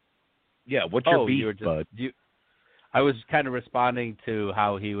 Yeah, what's your beef, bud? I was kind of responding to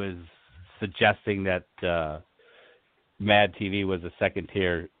how he was suggesting that Mad TV was a second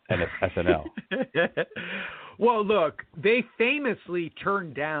tier and SNL. Well, look, they famously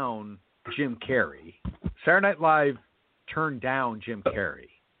turned down Jim Carrey. Saturday Night Live turned down Jim Carrey.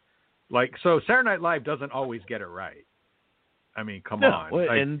 So Saturday Night Live doesn't always get it right. I mean, come on.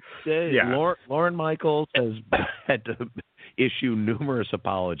 Lorne Michaels has had to issue numerous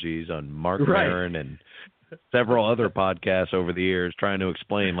apologies on Mark Maron and several other podcasts over the years trying to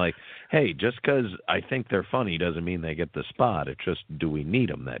explain, hey, just because I think they're funny doesn't mean they get the spot. It's just, do we need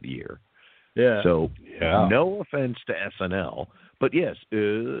them that year? Yeah. So, no offense to SNL, but yes,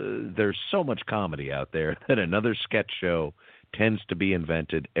 there's so much comedy out there that another sketch show tends to be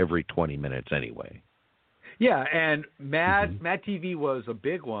invented every 20 minutes anyway. Yeah, and Mad TV was a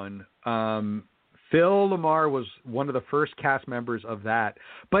big one. Phil LaMarr was one of the first cast members of that.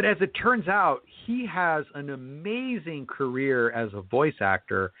 But as it turns out, he has an amazing career as a voice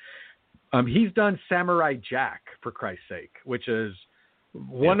actor. He's done Samurai Jack, for Christ's sake, which is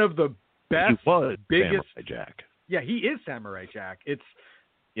one of the best, biggest. Samurai Jack. Yeah, he is Samurai Jack. It's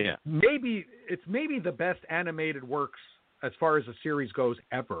maybe the best animated works as far as the series goes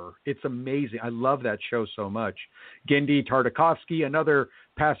ever. It's amazing. I love that show so much. Gendy Tartakovsky, another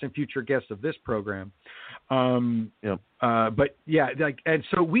past and future guest of this program. And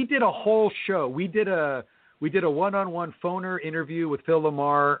so we did a whole show. We did a one-on-one phoner interview with Phil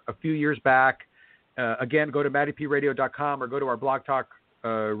LaMarr a few years back. Again, go to mattypradio.com or go to our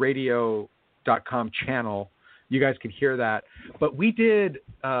blogtalkradio.com channel. You guys can hear that. But we did,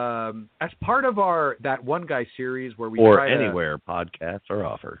 as part of that One Guy series where we anywhere podcasts are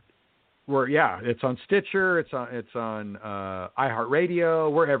offered. It's on Stitcher, it's on iHeartRadio,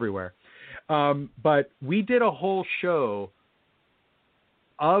 we're everywhere. But we did a whole show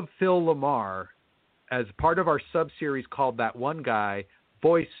of Phil LaMarr as part of our sub-series called That One Guy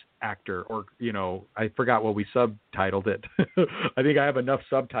Voice Actor, or, I forgot what we subtitled it. I think I have enough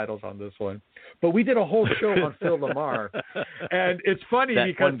subtitles on this one. But we did a whole show on Phil LaMarr. And it's funny that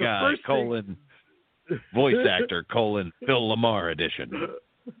because one guy, voice actor, Phil LaMarr edition.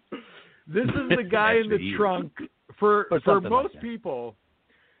 This is the guy in the trunk. For most people,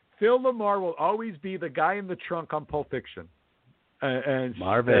 Phil LaMarr will always be the guy in the trunk on Pulp Fiction. And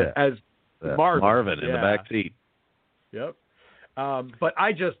Marvin. As Marvin in the back seat. Yep. But I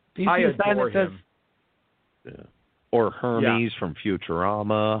adore him. Yeah. Or Hermes from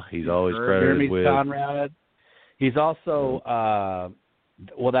Futurama. He's always credited with. Conrad. He's also,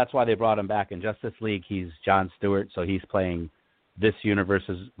 that's why they brought him back in Justice League. He's John Stewart, so he's playing this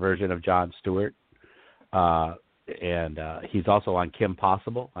universe's version of John Stewart. And he's also on Kim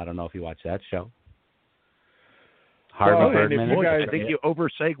Possible. I don't know if you watch that show. Harvey Birdman. I think you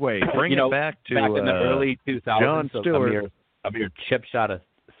over-segue. Bring it back to back in the early 2000s. John Stewart. A mere chip shot of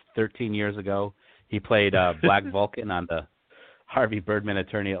 13 years ago. He played Black Vulcan on the Harvey Birdman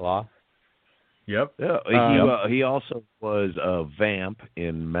Attorney at Law. Yep. Yeah, he also was a vamp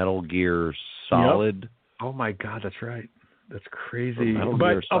in Metal Gear Solid. Yep. Oh my God, that's right. That's crazy. Metal But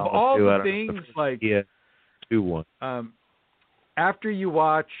Gear of Solid all 2, the I don't know things, like, 2-1. After you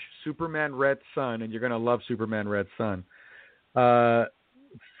watch Superman Red Sun, and you're going to love Superman Red Sun,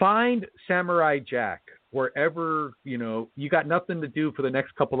 find Samurai Jack wherever, you got nothing to do for the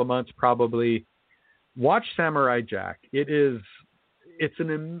next couple of months probably. Watch Samurai Jack. It's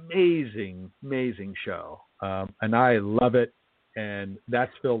an amazing, amazing show, and I love it, and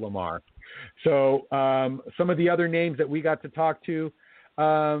that's Phil LaMarr. So some of the other names that we got to talk to,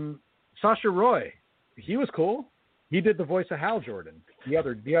 Sasha Roiz, he was cool. He did the voice of Hal Jordan, the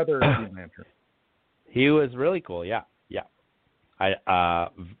other Green Lantern. He was really cool. Yeah.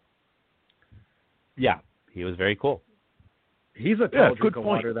 He was very cool. He's a tall drink good of point.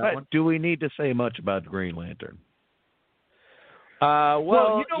 water. That one. Do we need to say much about Green Lantern?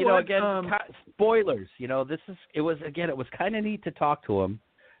 Well, you know what? again, spoilers. It was kind of neat to talk to him,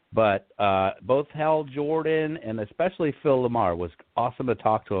 but both Hal Jordan and especially Phil LaMarr was awesome to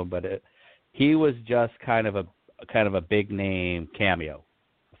talk to him. But he was just kind of a big name cameo,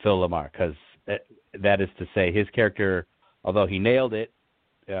 Phil LaMarr, because that is to say, his character, although he nailed it,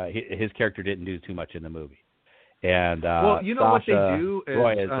 his character didn't do too much in the movie. And what they do is,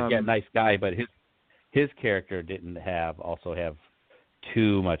 Roy is again nice guy, but his character didn't have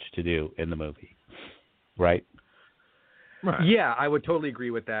too much to do in the movie, right? Right. Yeah, I would totally agree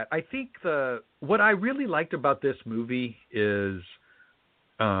with that. I think what I really liked about this movie is,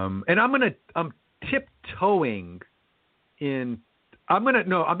 and I'm tiptoeing in. I'm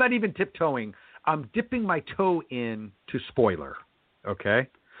not even tiptoeing. I'm dipping my toe in to spoiler. Okay,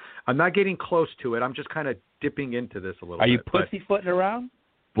 I'm not getting close to it. I'm just kind of dipping into this a little bit. Are you pussyfooting around?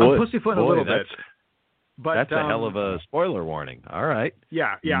 I'm pussyfooting a little bit. But that's a hell of a spoiler warning. All right.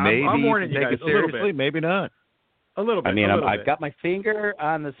 Yeah. Maybe I'm warning you take guys it seriously. a little bit. Maybe not. A little bit. I mean, I've got my finger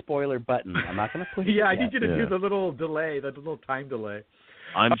on the spoiler button. I'm not going to push it. Yeah, I need you to do the little delay, the little time delay.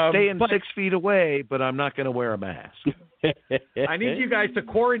 I'm staying 6 feet away, but I'm not going to wear a mask. I need you guys to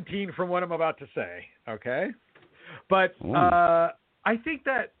quarantine from what I'm about to say, okay? But I think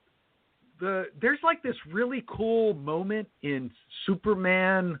that there's like this really cool moment in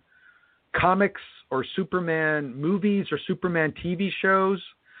Superman comics or Superman movies or Superman TV shows.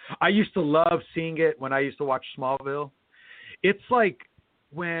 I used to love seeing it when I used to watch Smallville. It's like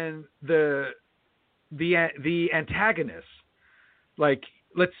when the antagonist, like,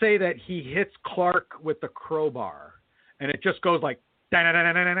 let's say that he hits Clark with the crowbar and it just goes like,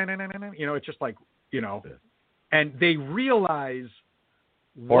 it's just like, and they realize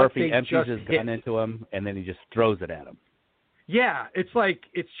or if he empties his gun into him and then he just throws it at him. Yeah, it's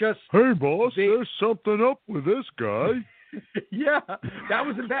just... Hey, boss, there's something up with this guy. Yeah, that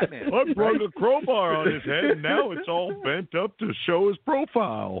was in Batman. I brought a crowbar on his head, and now it's all bent up to show his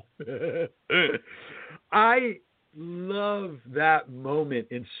profile. I love that moment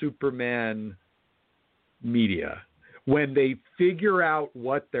in Superman media when they figure out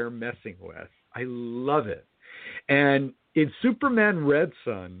what they're messing with. I love it. And in Superman Red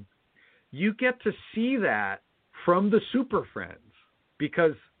Sun, you get to see that from the Super Friends,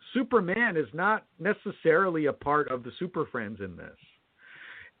 because Superman is not necessarily a part of the Super Friends in this.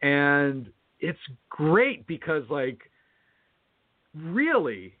 And it's great because, like,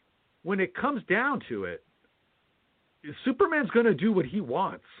 really, when it comes down to it, Superman's going to do what he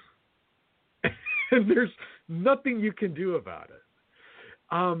wants. And there's nothing you can do about it.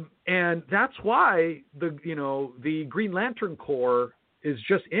 And that's why the Green Lantern Corps is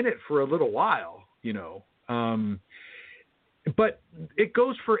just in it for a little while, but it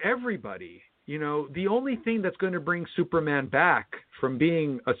goes for everybody. The only thing that's going to bring Superman back from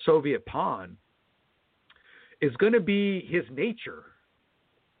being a Soviet pawn is going to be his nature.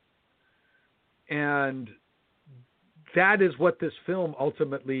 And that is what this film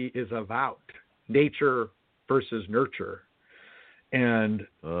ultimately is about. Nature versus nurture. And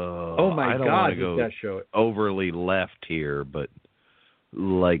oh my God, did that show it. Overly left here, but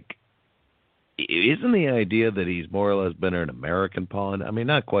like, isn't the idea that he's more or less been an American pawn? I mean,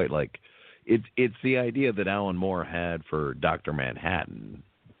 not quite like it's the idea that Alan Moore had for Dr. Manhattan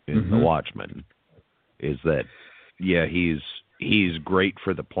in The Watchmen, is that he's great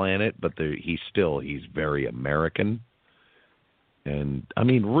for the planet, but he's very American. And I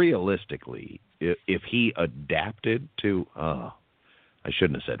mean, realistically, if he adapted to I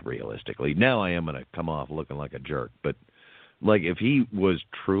shouldn't have said realistically. Now I am going to come off looking like a jerk, but like if he was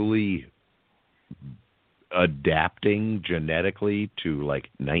truly adapting genetically to like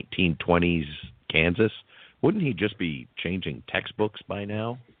 1920s Kansas, wouldn't he just be changing textbooks by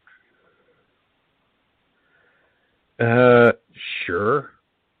now? Sure.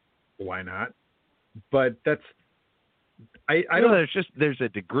 Why not? But that's I don't. There's a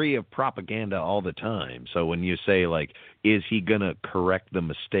degree of propaganda all the time. So when you say like, is he gonna correct the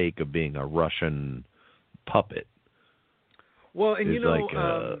mistake of being a Russian puppet? Well, and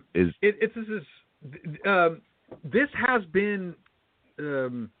this has been.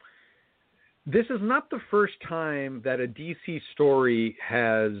 This is not the first time that a DC story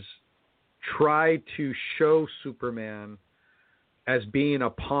has tried to show Superman as being a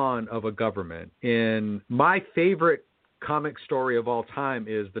pawn of a government. And my favorite comic story of all time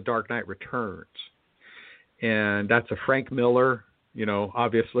is The Dark Knight Returns. And that's a Frank Miller,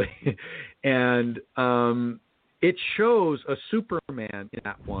 obviously. And it shows a Superman in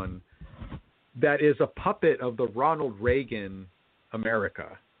that one that is a puppet of the Ronald Reagan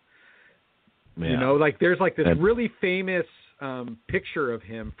America. Yeah. There's this really famous picture of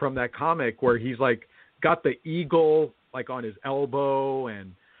him from that comic where he's got the eagle on his elbow,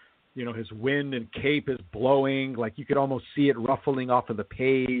 and his wind and cape is blowing, you could almost see it ruffling off of the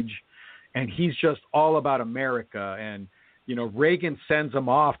page, and he's just all about America. And Reagan sends him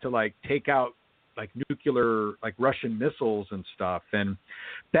off to take out nuclear Russian missiles and stuff, and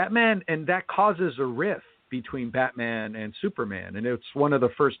Batman, and that causes a rift between Batman and Superman, and it's one of the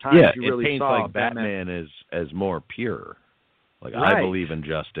first times you really saw Batman as more pure. Right. I believe in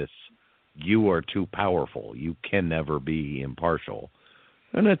justice. You are too powerful. You can never be impartial.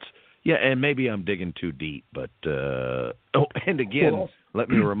 And and maybe I'm digging too deep, but and again, let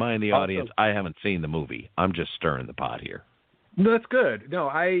me remind the audience, I haven't seen the movie. I'm just stirring the pot here. No, that's good. No,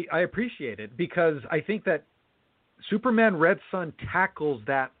 I appreciate it, because I think that Superman Red Son tackles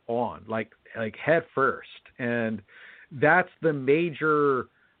that on head first, and that's the major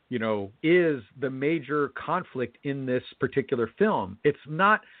is the major conflict in this particular film. It's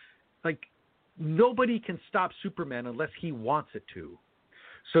not nobody can stop Superman unless he wants it to,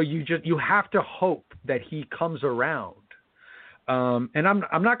 so you have to hope that he comes around. And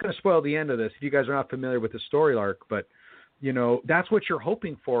I'm not going to spoil the end of this if you guys are not familiar with the story arc, but that's what you're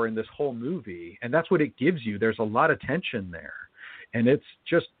hoping for in this whole movie, and that's what it gives you. There's a lot of tension there, and it's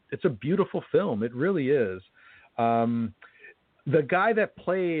a beautiful film. It really is. The guy that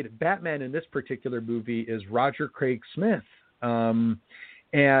played Batman in this particular movie is Roger Craig Smith.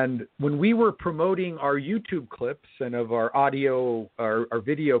 And when we were promoting our YouTube clips and of our audio, our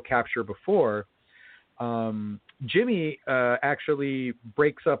video capture before, Jimmy actually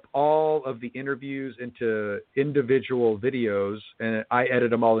breaks up all of the interviews into individual videos, and I edit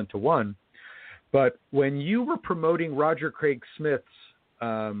them all into one. But when you were promoting Roger Craig Smith's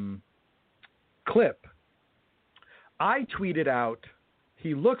clip, I tweeted out,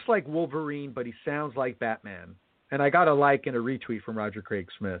 he looks like Wolverine, but he sounds like Batman. And I got a like and a retweet from Roger Craig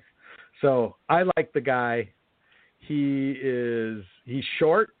Smith. So I like the guy. He's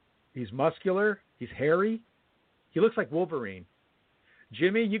short, he's muscular, he's hairy. He looks like Wolverine.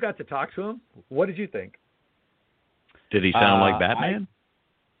 Jimmy, you got to talk to him. What did you think? Did he sound like Batman?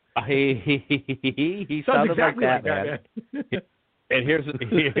 He sounded exactly like Batman. And here's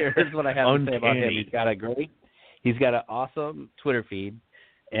what I have to say about him. He's got an awesome Twitter feed,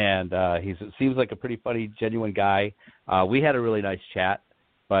 and he seems like a pretty funny, genuine guy. We had a really nice chat,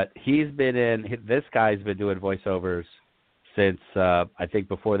 but this guy's been doing voiceovers since I think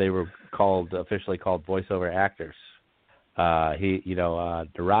before they were officially called voiceover actors. Doratu,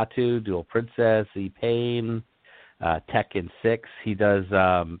 Dual Princess, E-Pain, Tekken 6. He does.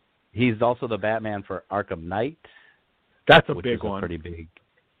 He's also the Batman for Arkham Knight. That's a big one. Pretty big.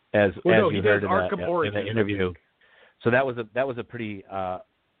 As you heard in the interview. So that was a pretty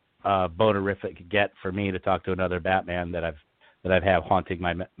bonerific get for me to talk to another Batman that I've had haunting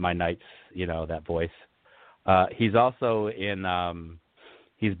my nights. That voice. He's also in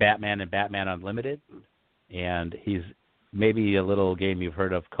he's Batman in Batman Unlimited, and he's maybe a little game you've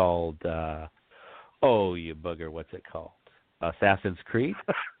heard of called oh you bugger, what's it called? Assassin's Creed.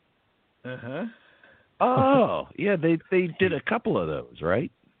 Uh-huh. Oh, yeah, they did a couple of those,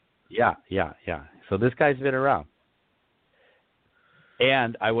 right? Yeah. So this guy's been around.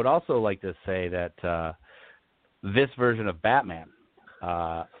 And I would also like to say that this version of Batman,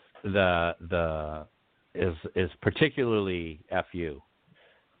 is particularly FU.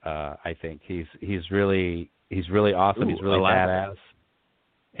 I think he's really awesome. He's really badass.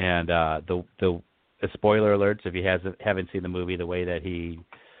 And the spoiler alerts, if you haven't seen the movie, the way that he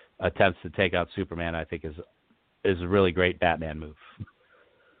attempts to take out Superman, I think is a really great Batman move.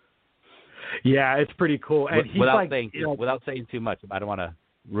 Yeah, it's pretty cool. And without saying too much, I don't want to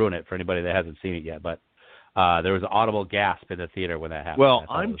ruin it for anybody that hasn't seen it yet. But There was an audible gasp in the theater when that happened. Well,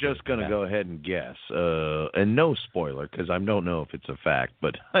 I'm just going to go ahead and guess, and no spoiler because I don't know if it's a fact,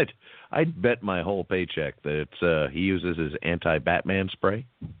 but I'd bet my whole paycheck that it's, he uses his anti-Batman spray.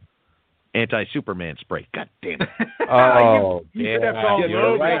 Anti-Superman spray. God damn it. Oh,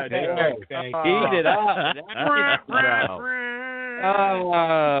 you're right there. Heat it up.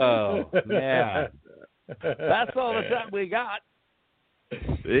 Oh, man. That's all the time we got.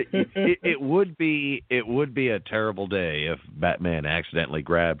 It would be a terrible day if Batman accidentally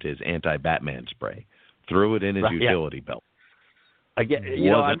grabbed his anti-Batman spray, threw it in his utility belt. Again,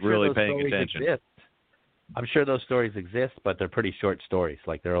 wasn't really paying attention. Exist. I'm sure those stories exist, but they're pretty short stories.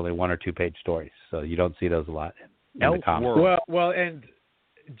 Like they're only 1 or 2 page stories, so you don't see those a lot in the comics. Well, and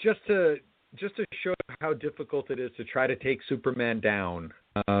just to show how difficult it is to try to take Superman down,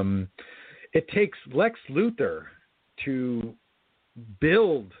 it takes Lex Luthor to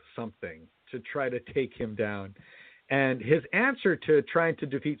build something to try to take him down, and his answer to trying to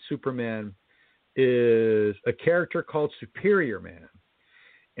defeat Superman is a character called Superior Man.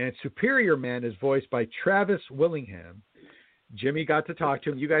 And Superior Man is voiced by Travis Willingham. Jimmy got to talk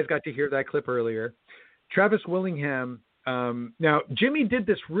to him. You guys got to hear that clip earlier. Travis Willingham. Now, Jimmy did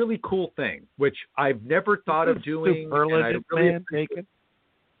this really cool thing, which I've never thought of doing. Superlative man naked.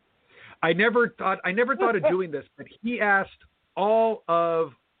 I never thought of doing this, but he asked all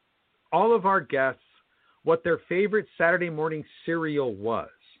of our guests what their favorite Saturday morning cereal was,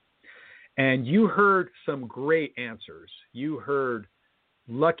 and you heard some great answers. You heard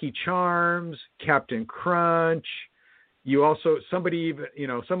Lucky Charms, Captain Crunch. You also someone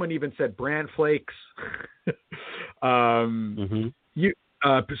even said Bran Flakes. Someone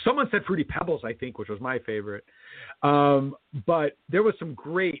said Fruity Pebbles, I think, which was my favorite. But there was some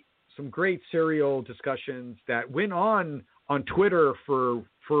great cereal discussions that went on Twitter for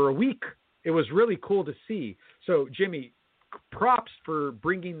a week. It was really cool to see. So Jimmy, props for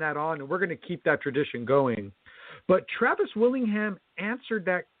bringing that on, and we're going to keep that tradition going. But Travis Willingham answered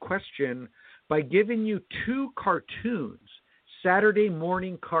that question by giving you 2 cartoons, Saturday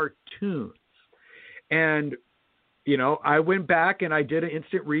morning cartoons. And, I went back and I did an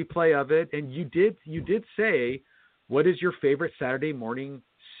instant replay of it. And you did say, what is your favorite Saturday morning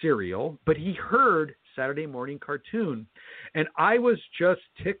cereal? But he heard Saturday morning cartoon. And I was just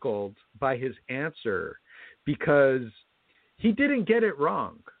tickled by his answer because he didn't get it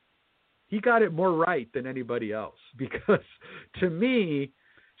wrong. He got it more right than anybody else, because to me,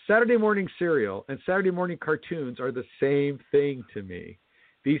 Saturday morning cereal and Saturday morning cartoons are the same thing to me.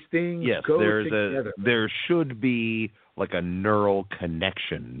 These things go together. There should be like a neural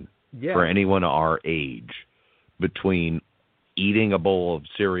connection for anyone our age between eating a bowl of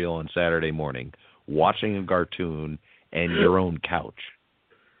cereal on Saturday morning, watching a cartoon, and your own couch.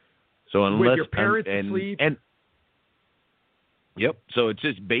 So unless with your parents asleep. Yep. So it's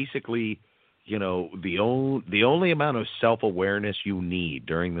just basically, the only amount of self-awareness you need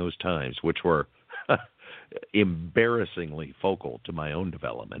during those times, which were embarrassingly focal to my own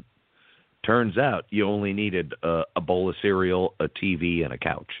development. Turns out you only needed a bowl of cereal, a TV, and a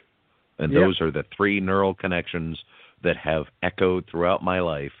couch. And those are the 3 neural connections that have echoed throughout my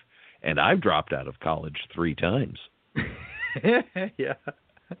life. And I've dropped out of college 3 times. Yeah.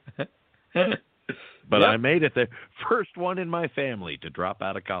 But I made it the first one in my family to drop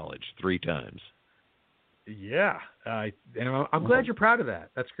out of college 3 times. Yeah. I'm glad you're proud of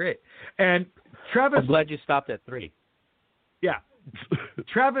that. That's great. And Travis... I'm glad you stopped at 3. Yeah.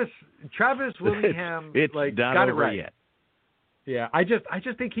 Travis Willingham it's got it right. Yet. Yeah. I just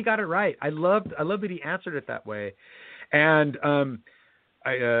think he got it right. I love that he answered it that way. And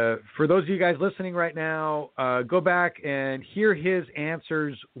for those of you guys listening right now, go back and hear his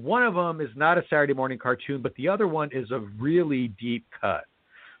answers. One of them is not a Saturday morning cartoon, but the other one is a really deep cut.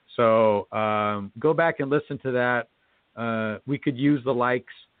 So go back and listen to that. We could use the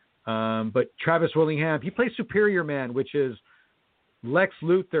likes. But Travis Willingham, he plays Superior Man, which is Lex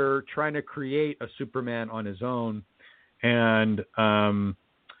Luthor trying to create a Superman on his own. And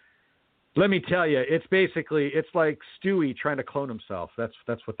let me tell you, it's like Stewie trying to clone himself. That's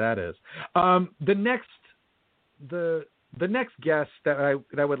what that is. The next guest that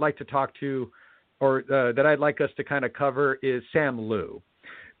I would like to talk to, or that I'd like us to kind of cover, is Sam Liu,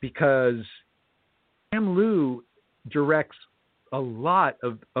 because Sam Liu directs a lot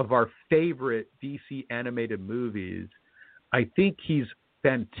of our favorite DC animated movies. I think he's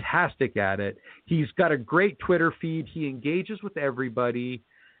fantastic at it. He's got a great Twitter feed. He engages with everybody.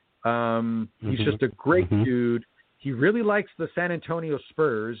 He's just a great dude. He really likes the San Antonio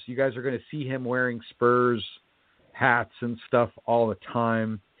Spurs. You guys are going to see him wearing Spurs hats and stuff all the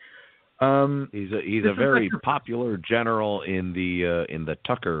time. He's a very popular general in the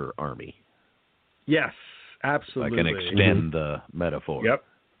Tucker Army. Yes, absolutely. I can extend the metaphor.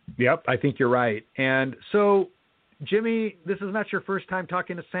 Yep. I think you're right. And so, Jimmy, this is not your first time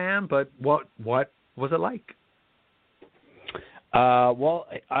talking to Sam, but what was it like? I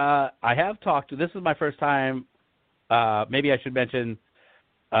have talked to. This is my first time. Maybe I should mention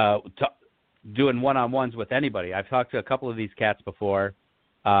doing one-on-ones with anybody. I've talked to a couple of these cats before.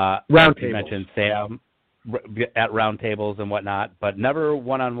 Round you mentioned Sam at round tables and whatnot, but never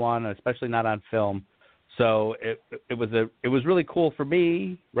one-on-one, especially not on film. So it was really cool for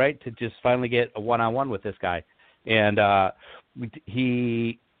me, right, to just finally get a one-on-one with this guy. And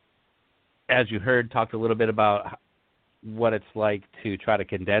he, as you heard, talked a little bit about what it's like to try to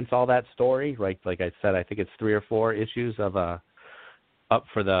condense all that story, right? Like I said, I think it's 3 or 4 issues of up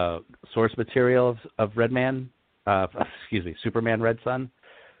for the source material of Superman Red Sun.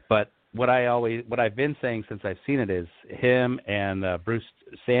 But what I've been saying since I've seen it is him and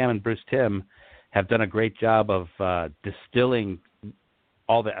Sam and Bruce Timm have done a great job of distilling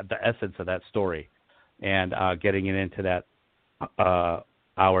all the essence of that story and getting it into that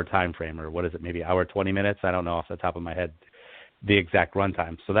hour time frame, or what is it, maybe hour 20 minutes? I don't know off the top of my head the exact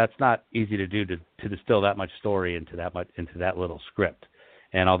runtime. So that's not easy to do to distill that much story into that little script.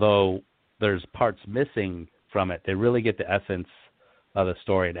 And although there's parts missing from it, they really get the essence of the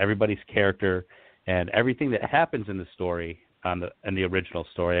story and everybody's character and everything that happens in the story in the original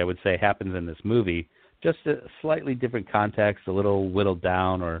story, I would say, happens in this movie, just a slightly different context, a little whittled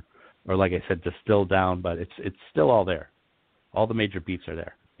down, or like I said, distilled down, but it's still all there. All the major beats are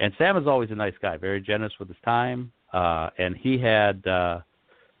there. And Sam is always a nice guy, very generous with his time. And he had,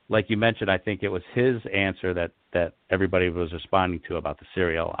 like you mentioned, I think it was his answer that everybody was responding to about the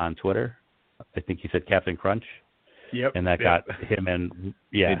cereal on Twitter. I think he said Captain Crunch. Yep. And that got him and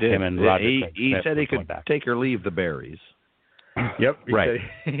him and Roger. He said he could take or leave the berries. Yep. Right.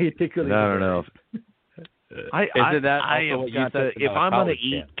 He'd take or leave I don't know. If I'm going to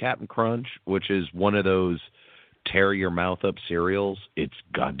eat Captain Crunch, which is one of those tear your mouth up cereals, it's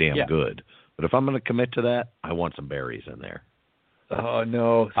goddamn good. But if I'm going to commit to that, I want some berries in there. Oh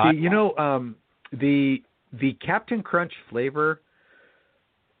no! See, the Captain Crunch flavor.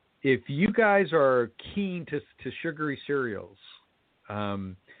 If you guys are keen to sugary cereals,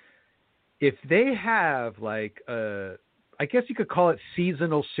 if they have like I guess you could call it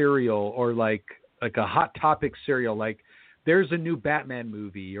seasonal cereal or like a Hot Topic cereal, like there's a new Batman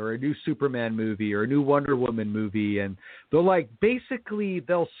movie or a new Superman movie or a new Wonder Woman movie, and they'll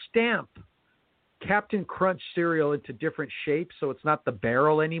stamp Captain Crunch cereal into different shapes, so it's not the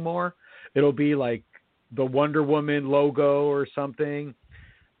barrel anymore. It'll be like the Wonder Woman logo or something.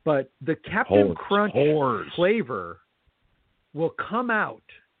 But the Captain Crunch flavor will come out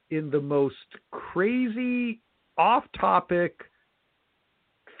in the most crazy, off-topic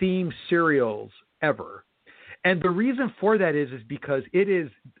themed cereals ever. And the reason for that is because it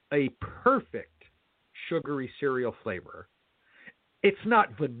is a perfect sugary cereal flavor. It's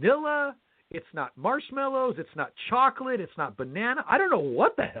not vanilla. It's not marshmallows. It's not chocolate. It's not banana. I don't know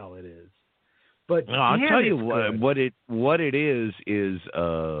what the hell it is. But I'll tell you what it is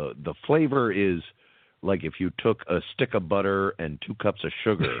the flavor is like if you took a stick of butter and 2 cups of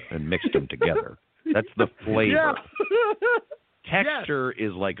sugar and mixed them together. That's the flavor. Yeah. Texture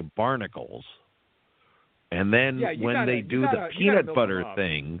is like barnacles. And then when they do the peanut butter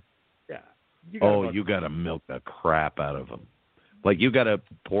thing, you got to milk the crap out of them. Like you got to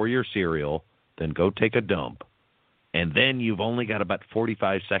pour your cereal, then go take a dump. And then you've only got about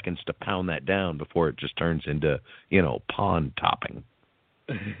 45 seconds to pound that down before it just turns into, pond topping.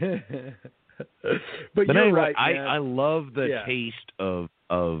 But you're anyway, right, I love the taste of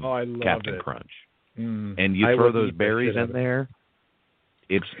Captain Crunch. And you I throw would those eat berries in there.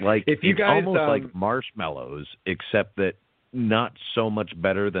 It's like almost like marshmallows, except that not so much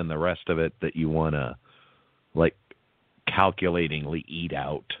better than the rest of it that you want to like calculatingly eat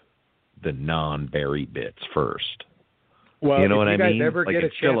out the non-berry bits first. Well, you know what I mean? If you ever get a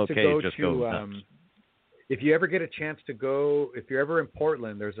chance to go to, if you ever get a chance to go, if you're ever in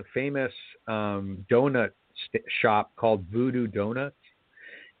Portland, there's a famous donut shop called Voodoo Donuts,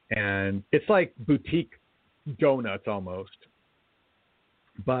 and it's like boutique donuts almost.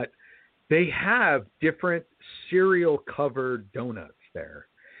 But they have different cereal-covered donuts there,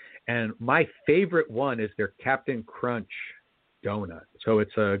 and my favorite one is their Captain Crunch donut. So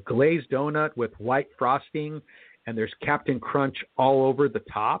it's a glazed donut with white frosting, and there's Captain Crunch all over the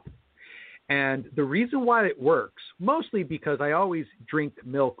top. And the reason why it works, mostly because I always drink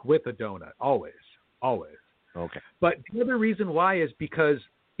milk with a donut, always. Okay. But the other reason why is because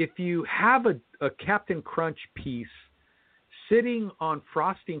if you have a Captain Crunch piece sitting on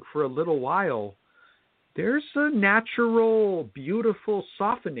frosting for a little while, there's a natural, beautiful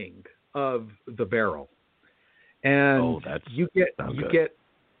softening of the barrel. And you get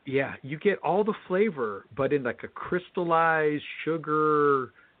all the flavor, but in like a crystallized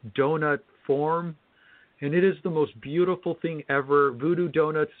sugar donut form. And it is the most beautiful thing ever. Voodoo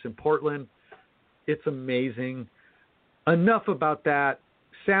Donuts in Portland. It's amazing. Enough about that.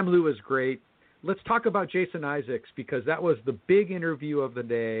 Sam Liu is great. Let's talk about Jason Isaacs, because that was the big interview of the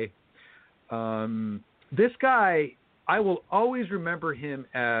day. This guy, I will always remember him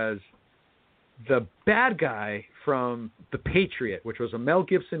as the bad guy from The Patriot, which was a Mel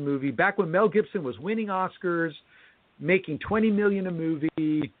Gibson movie. Back when Mel Gibson was winning Oscars, making $20 million a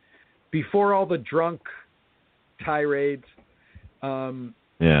movie, before all the drunk tirades.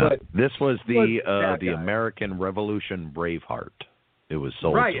 But this was the American Revolution Braveheart. It was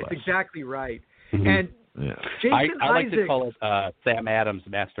sold right. to It's us. exactly right. Mm-hmm. And Jason I like Isaacs, to call it Sam Adams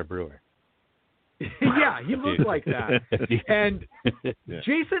Master Brewer. Yeah, he looked like that. And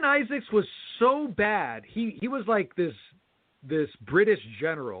Jason Isaacs was so bad. He was like this British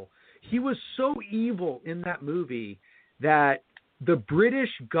general. He was so evil in that movie that the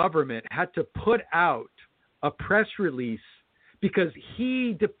British government had to put out a press release because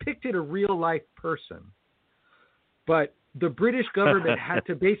he depicted a real life person. But the British government had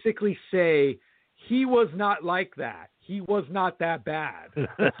to basically say he was not like that. He was not that bad.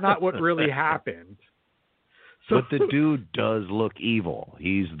 That's not what really happened. So, but the dude does look evil.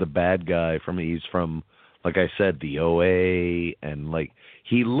 He's the bad guy he's from, like I said, the OA, and like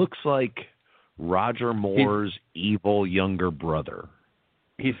he looks like Roger Moore's evil younger brother.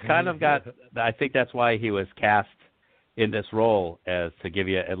 He's kind of got, I think that's why he was cast in this role, as to give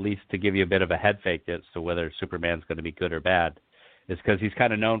you a bit of a head fake as to whether Superman's going to be good or bad, is because he's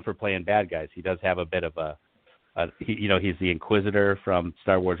kind of known for playing bad guys. He does have a bit of he's the Inquisitor from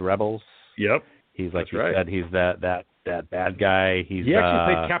Star Wars Rebels. Yep. He's like said, he's that bad guy. He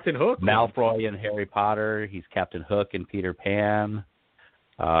actually played Captain Hook. Malfoy in Harry Potter. He's Captain Hook in Peter Pan.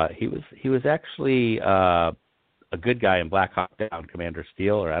 He was actually a good guy in Black Hawk Down, Commander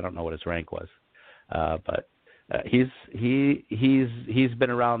Steel, or I don't know what his rank was, but he's been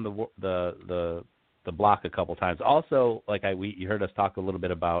around the block a couple times. Also, like you heard us talk a little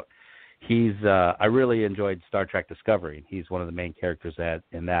bit about. I really enjoyed Star Trek Discovery. He's one of the main characters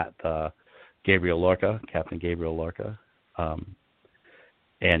in that. Captain Gabriel Lorca,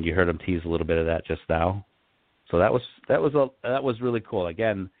 and you heard him tease a little bit of that just now. So that was really cool.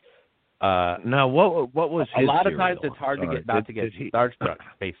 Again, now what was a his lot of serial? times it's hard to get starstruck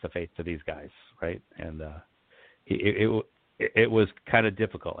face to face to these guys, right? And it was kind of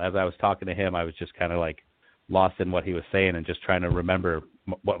difficult. As I was talking to him, I was just kind of like lost in what he was saying and just trying to remember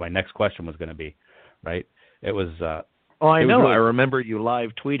what my next question was going to be, right? It was. Oh, I know. Really... I remember you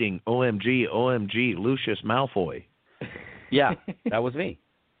live tweeting, OMG, Lucius Malfoy. Yeah, that was me.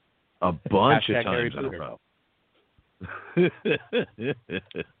 A bunch of Harry times in a row.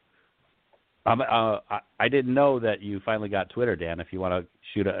 I didn't know that you finally got Twitter, Dan. If you want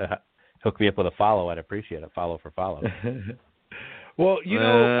to hook me up with a follow, I'd appreciate it. Follow for follow. Well,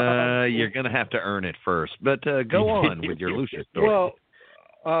 you're going to have to earn it first. But go on with your Lucius story.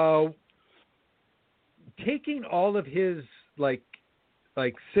 Well, taking all of his like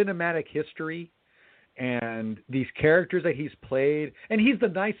cinematic history and these characters that he's played, and he's the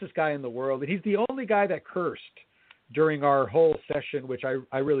nicest guy in the world, and he's the only guy that cursed during our whole session, which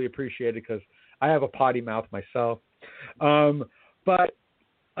I really appreciated because I have a potty mouth myself. But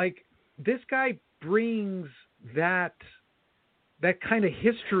like this guy brings that kind of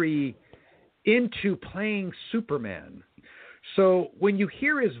history into playing Superman. So when you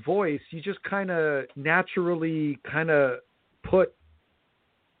hear his voice, you just kind of naturally put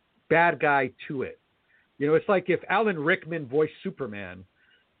bad guy to it. You know, it's like if Alan Rickman voiced Superman,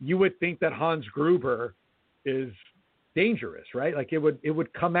 you would think that Hans Gruber is dangerous, right? Like it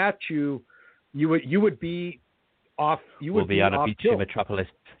would come at you. You would be off. You would be on a beach tilt. in Metropolis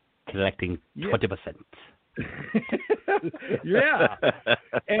collecting 20%. Yeah,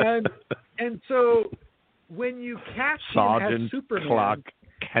 and so when you catch Sergeant him as Superman, Clark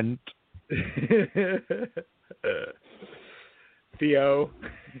Kent, Theo,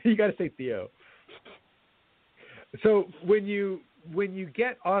 you got to say Theo. So when you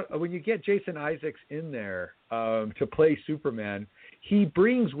get Jason Isaacs in there to play Superman, he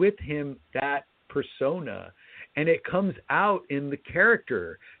brings with him that persona, and it comes out in the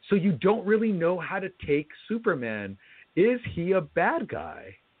character. So you don't really know how to take Superman. Is he a bad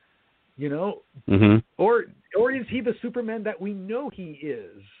guy? You know, or is he the Superman that we know he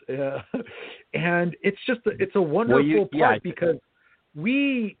is? And it's it's a wonderful part because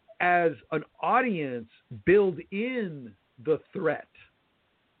we, as an audience, build in the threat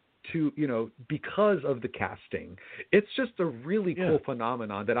to, because of the casting. It's just a really cool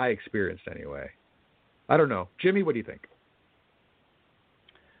phenomenon that I experienced anyway. I don't know. Jimmy, what do you think?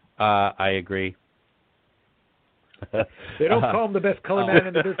 I agree. They don't call him the best color man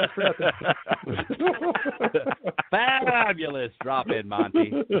in the business for nothing. Fabulous drop in,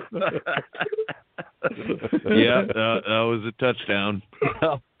 Monty. Yeah, that was a touchdown.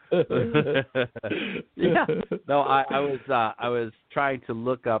 Yeah. No, I was trying to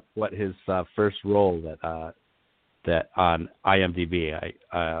look up what his first role that on IMDb.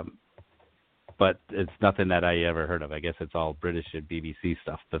 But it's nothing that I ever heard of. I guess it's all British and BBC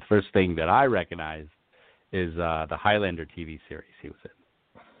stuff. The first thing that I recognize is the Highlander TV series he was in.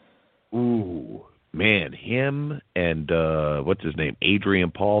 Ooh, man, him and what's his name,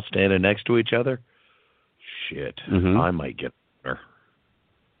 Adrian Paul, standing next to each other. Shit, I might get there.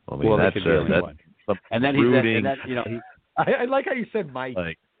 I mean, that's and then brooding. I like how you said might.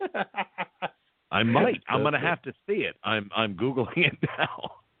 I might. I'm gonna have to see it. I'm Googling it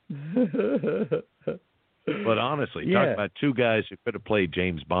now. But honestly, talk about two guys who could have played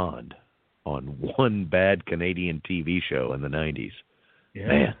James Bond on one bad Canadian TV show in the 90s. Yeah.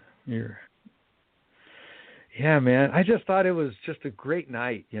 Man. Yeah, man. I just thought it was just a great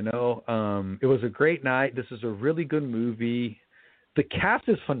night, It was a great night. This is a really good movie. The cast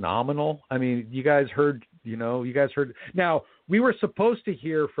is phenomenal. I mean, you guys heard. Now, we were supposed to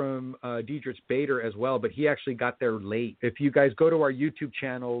hear from Diedrich Bader as well, but he actually got there late. If you guys go to our YouTube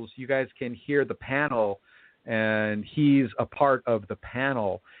channels, you guys can hear the panel, and he's a part of the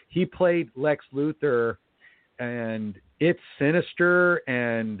panel. He played Lex Luthor, and it's sinister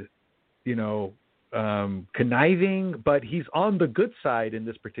and, conniving, but he's on the good side in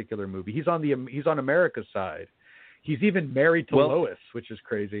this particular movie. He's on America's side. He's even married to Lois, which is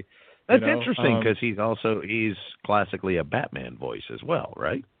crazy. That's interesting because he's classically a Batman voice as well,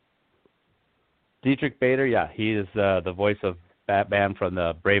 right? Diedrich Bader, he is the voice of Batman from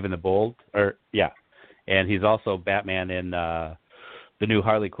the Brave and the Bold, and he's also Batman in the new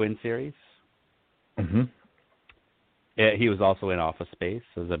Harley Quinn series. Mm-hmm. He was also in Office Space,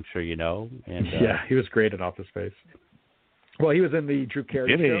 as I'm sure you know. And, he was great in Office Space. Well, he was in the Drew Carey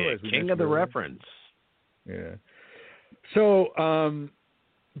show. As we King of the reference. Yeah. So,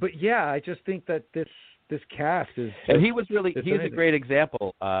 but I just think that this cast is. And he was he's a great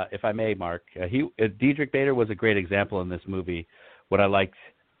example, if I may, Mark. Diedrich Bader was a great example in this movie. What I liked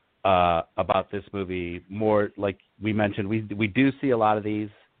about this movie, more like we mentioned, we do see a lot of these.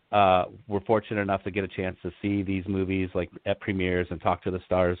 We're fortunate enough to get a chance to see these movies like at premieres and talk to the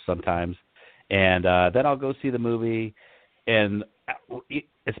stars sometimes. And then I'll go see the movie, and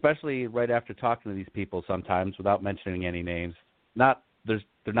especially right after talking to these people sometimes, without mentioning any names,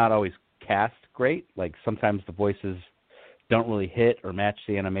 they're not always cast great. Like sometimes the voices don't really hit or match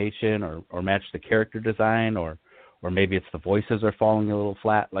the animation or match the character design, or maybe it's the voices are falling a little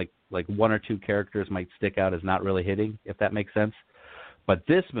flat. Like one or two characters might stick out as not really hitting, if that makes sense. But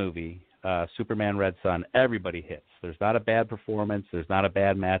this movie, Superman Red Son, everybody hits. There's not a bad performance. There's not a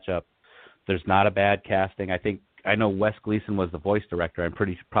bad matchup. There's not a bad casting. I know Wes Gleason was the voice director. I'm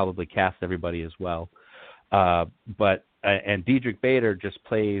pretty probably cast everybody as well. And Diedrich Bader just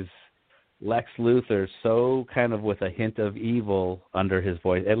plays Lex Luthor so kind of with a hint of evil under his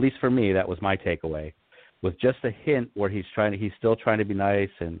voice. At least for me, that was my takeaway. With just a hint where he's still trying to be nice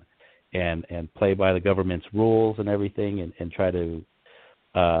and play by the government's rules and everything, and try to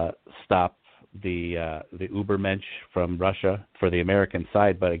stop the Ubermensch from Russia for the American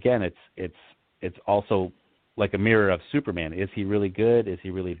side. But again, it's also like a mirror of Superman. Is he really good? Is he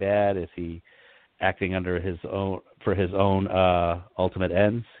really bad? Is he acting under his own ultimate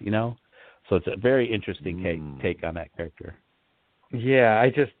ends? So it's a very interesting take on that character. Yeah,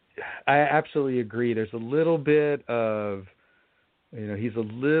 I absolutely agree. There's a little bit of, he's a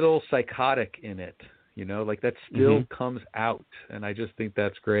little psychotic in it. Like that still comes out, and I just think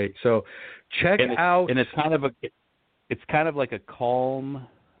that's great. So check out. And it's kind of like a calm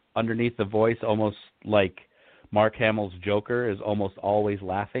underneath the voice, almost like Mark Hamill's Joker is almost always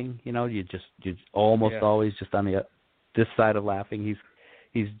laughing. You almost always just on this side of laughing.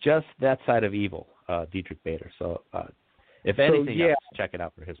 He's just that side of evil, Diedrich Bader. So if anything else, check it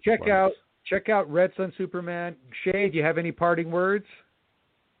out for his performance. Check out Red Son Superman. Shea, do you have any parting words?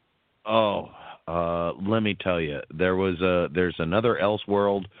 Let me tell you, there's another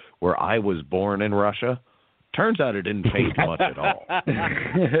Elseworld where I was born in Russia, Turns out it didn't paint much at all.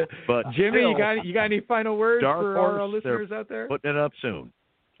 But Jimmy, still, you got any final words Dark for Horse, our listeners out there? Putting it up soon.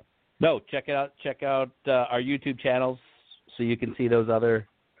 No, check it out. Check out our YouTube channels so you can see those other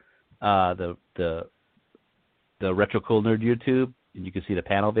the Retro Cool Nerd YouTube, and you can see the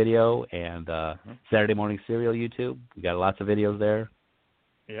panel video and Saturday Morning Serial YouTube. We got lots of videos there.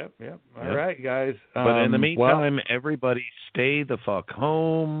 Yep. All right, guys. But in the meantime, everybody stay the fuck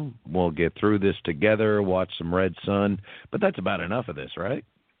home. We'll get through this together, watch some Red Sun. But that's about enough of this, right?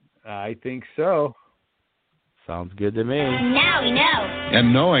 I think so. Sounds good to me. Now we know.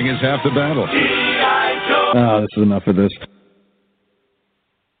 And knowing is half the battle. This is enough of this.